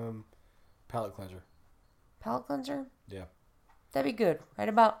 Palate cleanser. Palate cleanser? Yeah. That'd be good. Right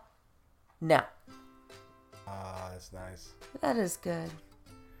about now. Ah, that's nice. That is good.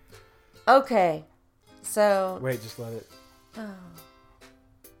 Okay. So. Wait, just let it. Oh.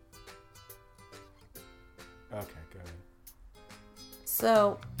 Okay, go ahead.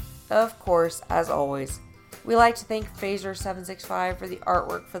 So, of course, as always, we like to thank Phaser765 for the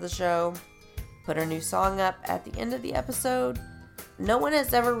artwork for the show. Put a new song up at the end of the episode. No one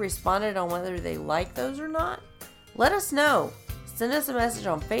has ever responded on whether they like those or not. Let us know. Send us a message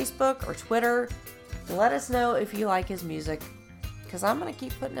on Facebook or Twitter. Let us know if you like his music. Because I'm going to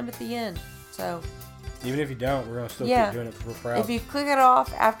keep putting them at the end. So, even if you don't, we're going to still keep doing it because we're proud. If you click it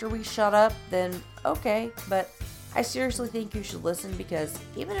off after we shut up, then okay. But I seriously think you should listen because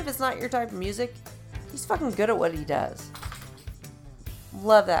even if it's not your type of music, he's fucking good at what he does.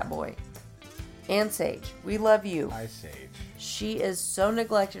 Love that boy. And Sage. We love you. Hi, Sage. She is so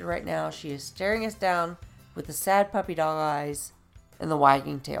neglected right now. She is staring us down with the sad puppy dog eyes and the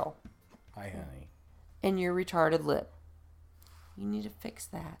wagging tail. Hi, honey. And your retarded lip. You need to fix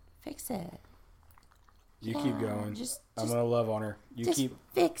that. Fix it. You keep going. Just I'm going to love on her. You keep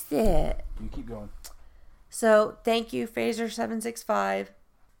fix it. You keep going. So, thank you, Phaser765.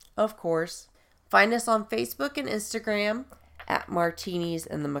 Of course. Find us on Facebook and Instagram at Martinis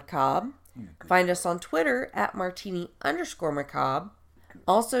and the Macabre. Find us on Twitter at Martini_Macabre.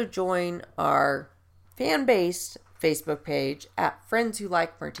 Also join our fan-based Facebook page at Friends Who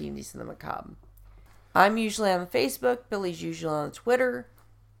Like Martinis and the Macabre. I'm usually on Facebook. Billy's usually on Twitter.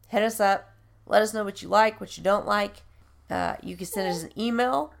 Hit us up. Let us know what you like, what you don't like. You can send us an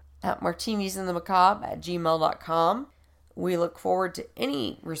email at martinisandthemacabre@gmail.com. We look forward to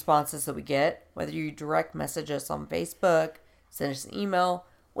any responses that we get, whether you direct message us on Facebook, send us an email,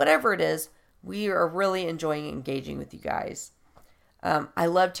 whatever it is. We are really enjoying engaging with you guys. I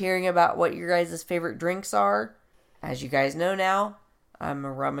loved hearing about what your guys' favorite drinks are. As you guys know now, I'm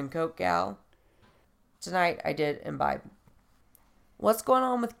a rum and coke gal. Tonight I did imbibe. What's going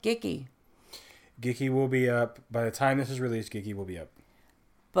on with Gicky? Gicky will be up. By the time this is released, Gicky will be up.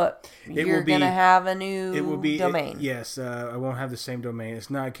 But you're going to have a new domain. Yes, I won't have the same domain. It's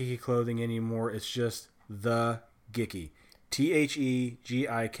not Gicky Clothing anymore. It's just The Gicky.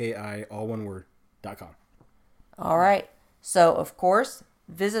 TheGiki, all one word, .com. All right. So, of course,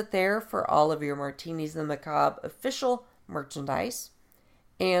 visit there for all of your Martinis and the Macabre official merchandise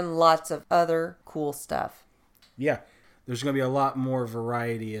and lots of other cool stuff. Yeah. There's going to be a lot more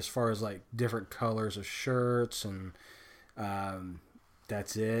variety as far as like different colors of shirts and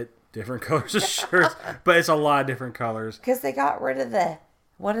that's it. Different colors of shirts. But it's a lot of different colors. Because they got rid of the,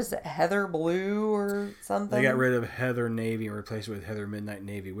 what is it, Heather Blue or something? They got rid of Heather Navy and replaced it with Heather Midnight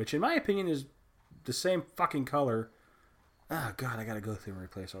Navy, which in my opinion is the same fucking color. Oh, God, I got to go through and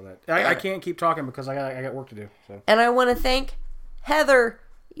replace all that. I can't keep talking because I got work to do. So. And I want to thank Heather.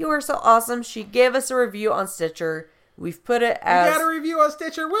 You are so awesome. She gave us a review on Stitcher. We've put it as... We got a review on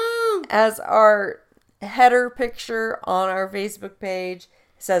Stitcher, woo! As our header picture on our Facebook page.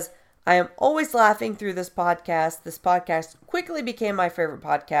 It says, I am always laughing through this podcast. This podcast quickly became my favorite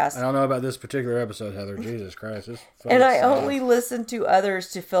podcast. I don't know about this particular episode, Heather. Jesus Christ. And I only listen to others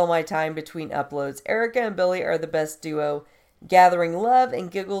to fill my time between uploads. Erica and Billy are the best duo, gathering love and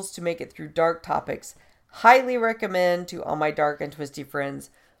giggles to make it through dark topics. Highly recommend to all my dark and twisty friends.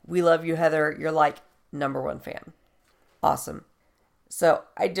 We love you, Heather. You're like #1 fan. Awesome. So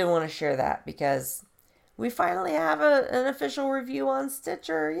I did want to share that because we finally have an official review on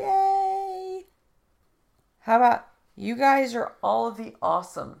Stitcher. Yay! How about You Guys Are All of the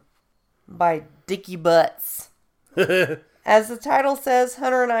Awesome by Dicky Butts. As the title says,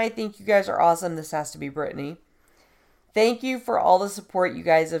 Hunter and I think you guys are awesome. This has to be Brittany. Thank you for all the support you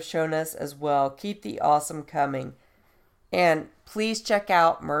guys have shown us as well. Keep the awesome coming. And please check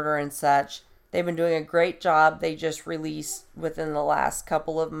out Murder and Such. They've been doing a great job. They just released within the last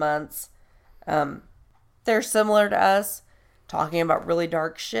couple of months. They're similar to us, talking about really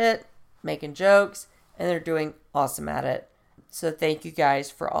dark shit, making jokes, and they're doing awesome at it. So thank you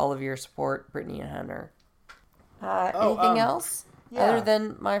guys for all of your support, Brittany and Hunter. Anything else? Yeah. Other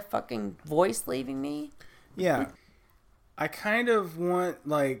than my fucking voice leaving me? Yeah. I kind of want,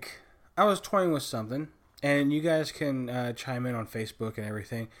 I was toying with something, and you guys can chime in on Facebook and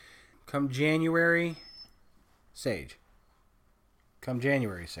everything. Come January, Sage. We're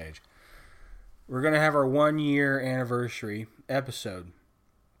going to have our 1-year anniversary episode.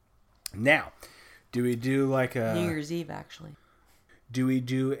 Now, do we do like a... New Year's Eve, actually. Do we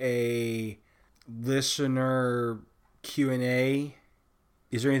do a listener Q&A?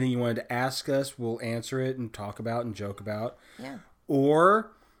 Is there anything you wanted to ask us? We'll answer it and talk about and joke about. Yeah.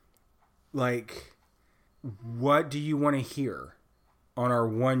 Or, what do you want to hear on our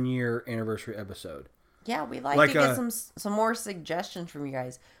 1-year anniversary episode? Yeah, we'd like to get some more suggestions from you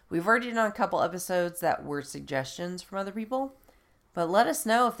guys. We've already done a couple episodes that were suggestions from other people. But let us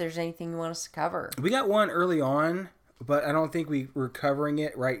know if there's anything you want us to cover. We got one early on, but I don't think we're covering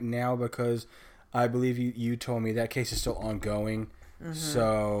it right now because I believe you told me that case is still ongoing. Mm-hmm.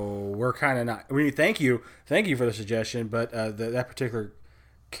 So we're kind of not. I mean, thank you for the suggestion, but that particular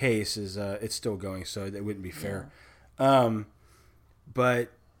case is it's still going, so that wouldn't be fair. Yeah. But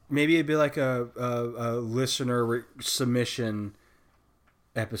maybe it'd be like a listener submission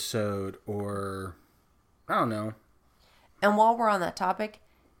episode, or I don't know. And while we're on that topic,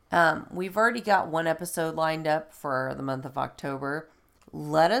 we've already got one episode lined up for the month of October.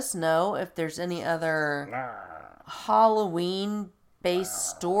 Let us know if there's any other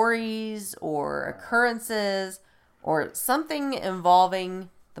Halloween-based stories or occurrences or something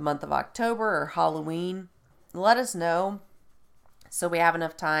involving the month of October or Halloween. Let us know so we have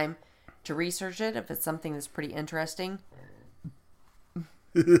enough time to research it if it's something that's pretty interesting.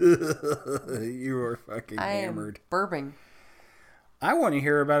 You are fucking hammered. I am burping. I want to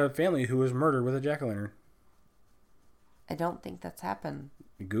hear about a family who was murdered with a jack-o'-lantern. I don't think that's happened.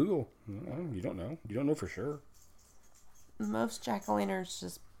 Google. You don't know. You don't know for sure. Most jack-o'-lanterns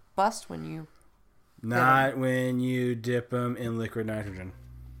just bust when you... Not when you dip them in liquid nitrogen.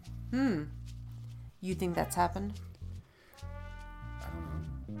 You think that's happened? I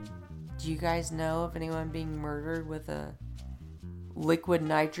don't know. Do you guys know of anyone being murdered with a liquid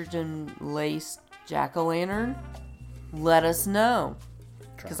nitrogen-laced jack-o'-lantern? Let us know.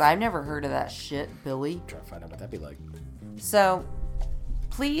 Because I've never heard of that shit, Billy. Try to find out what that'd be like. So,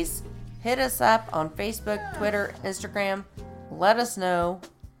 please hit us up on Facebook, Twitter, Instagram. Let us know.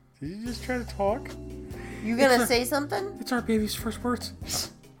 Did you just try to talk? You gonna say something? It's our baby's first words.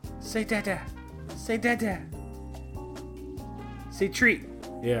 Say dada. Say dada. Say treat.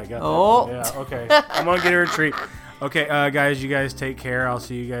 Yeah, I got that. Oh. Yeah, okay. I'm gonna get her a treat. Okay, guys, you guys take care. I'll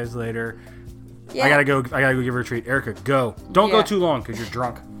see you guys later. Yeah. I gotta go give her a treat. Erica, go. Don't go too long because you're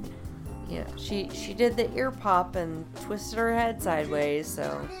drunk. Yeah, she did the ear pop and twisted her head sideways,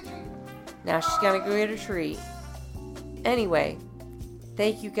 so now she's gonna go get a treat. Anyway,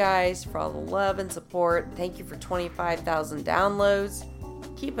 thank you guys for all the love and support. Thank you for 25,000 downloads.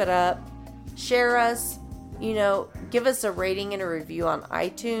 Keep it up. Share us. Give us a rating and a review on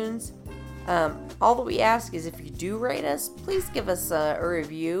iTunes. All that we ask is if you do rate us, please give us a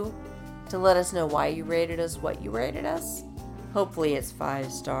review to let us know why you rated us, what you rated us. Hopefully it's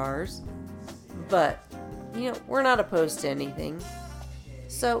 5 stars. But, we're not opposed to anything.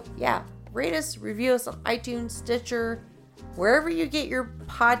 So, yeah, rate us, review us on iTunes, Stitcher, wherever you get your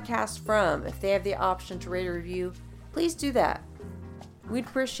podcast from. If they have the option to rate a review, please do that. We'd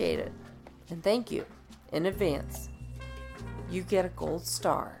appreciate it. And thank you in advance. You get a gold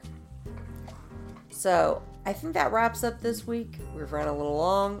star. So, I think that wraps up this week. We've run a little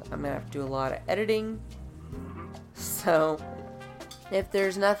long. I'm going to have to do a lot of editing. So, if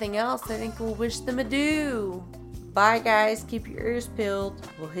there's nothing else, I think we'll wish them adieu. Bye, guys. Keep your ears peeled.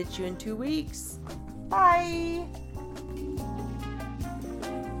 We'll hit you in 2 weeks. Bye.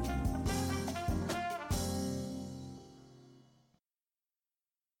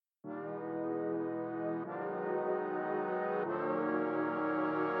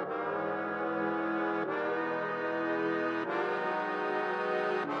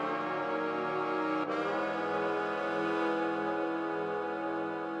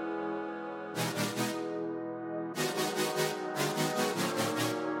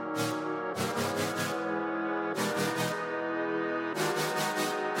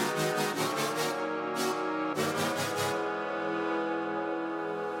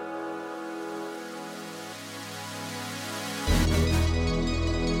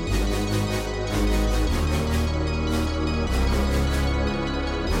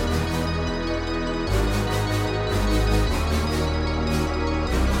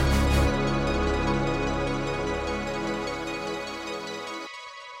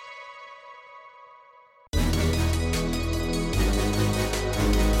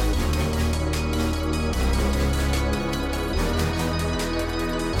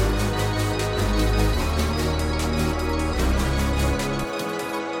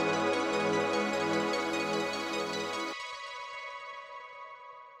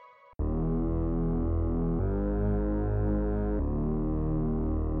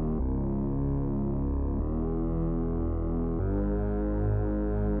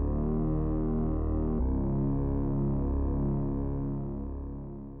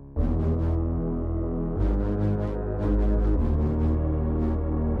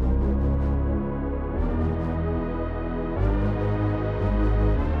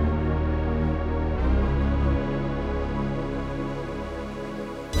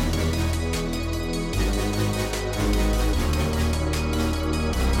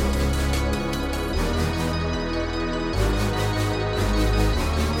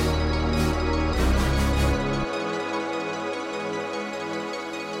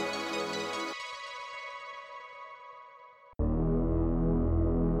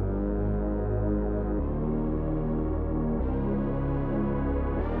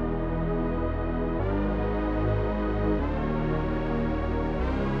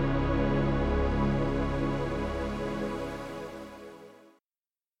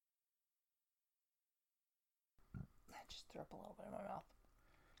 Just threw up a little bit in my mouth.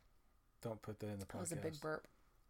 Don't put that in the podcast. That was a big burp.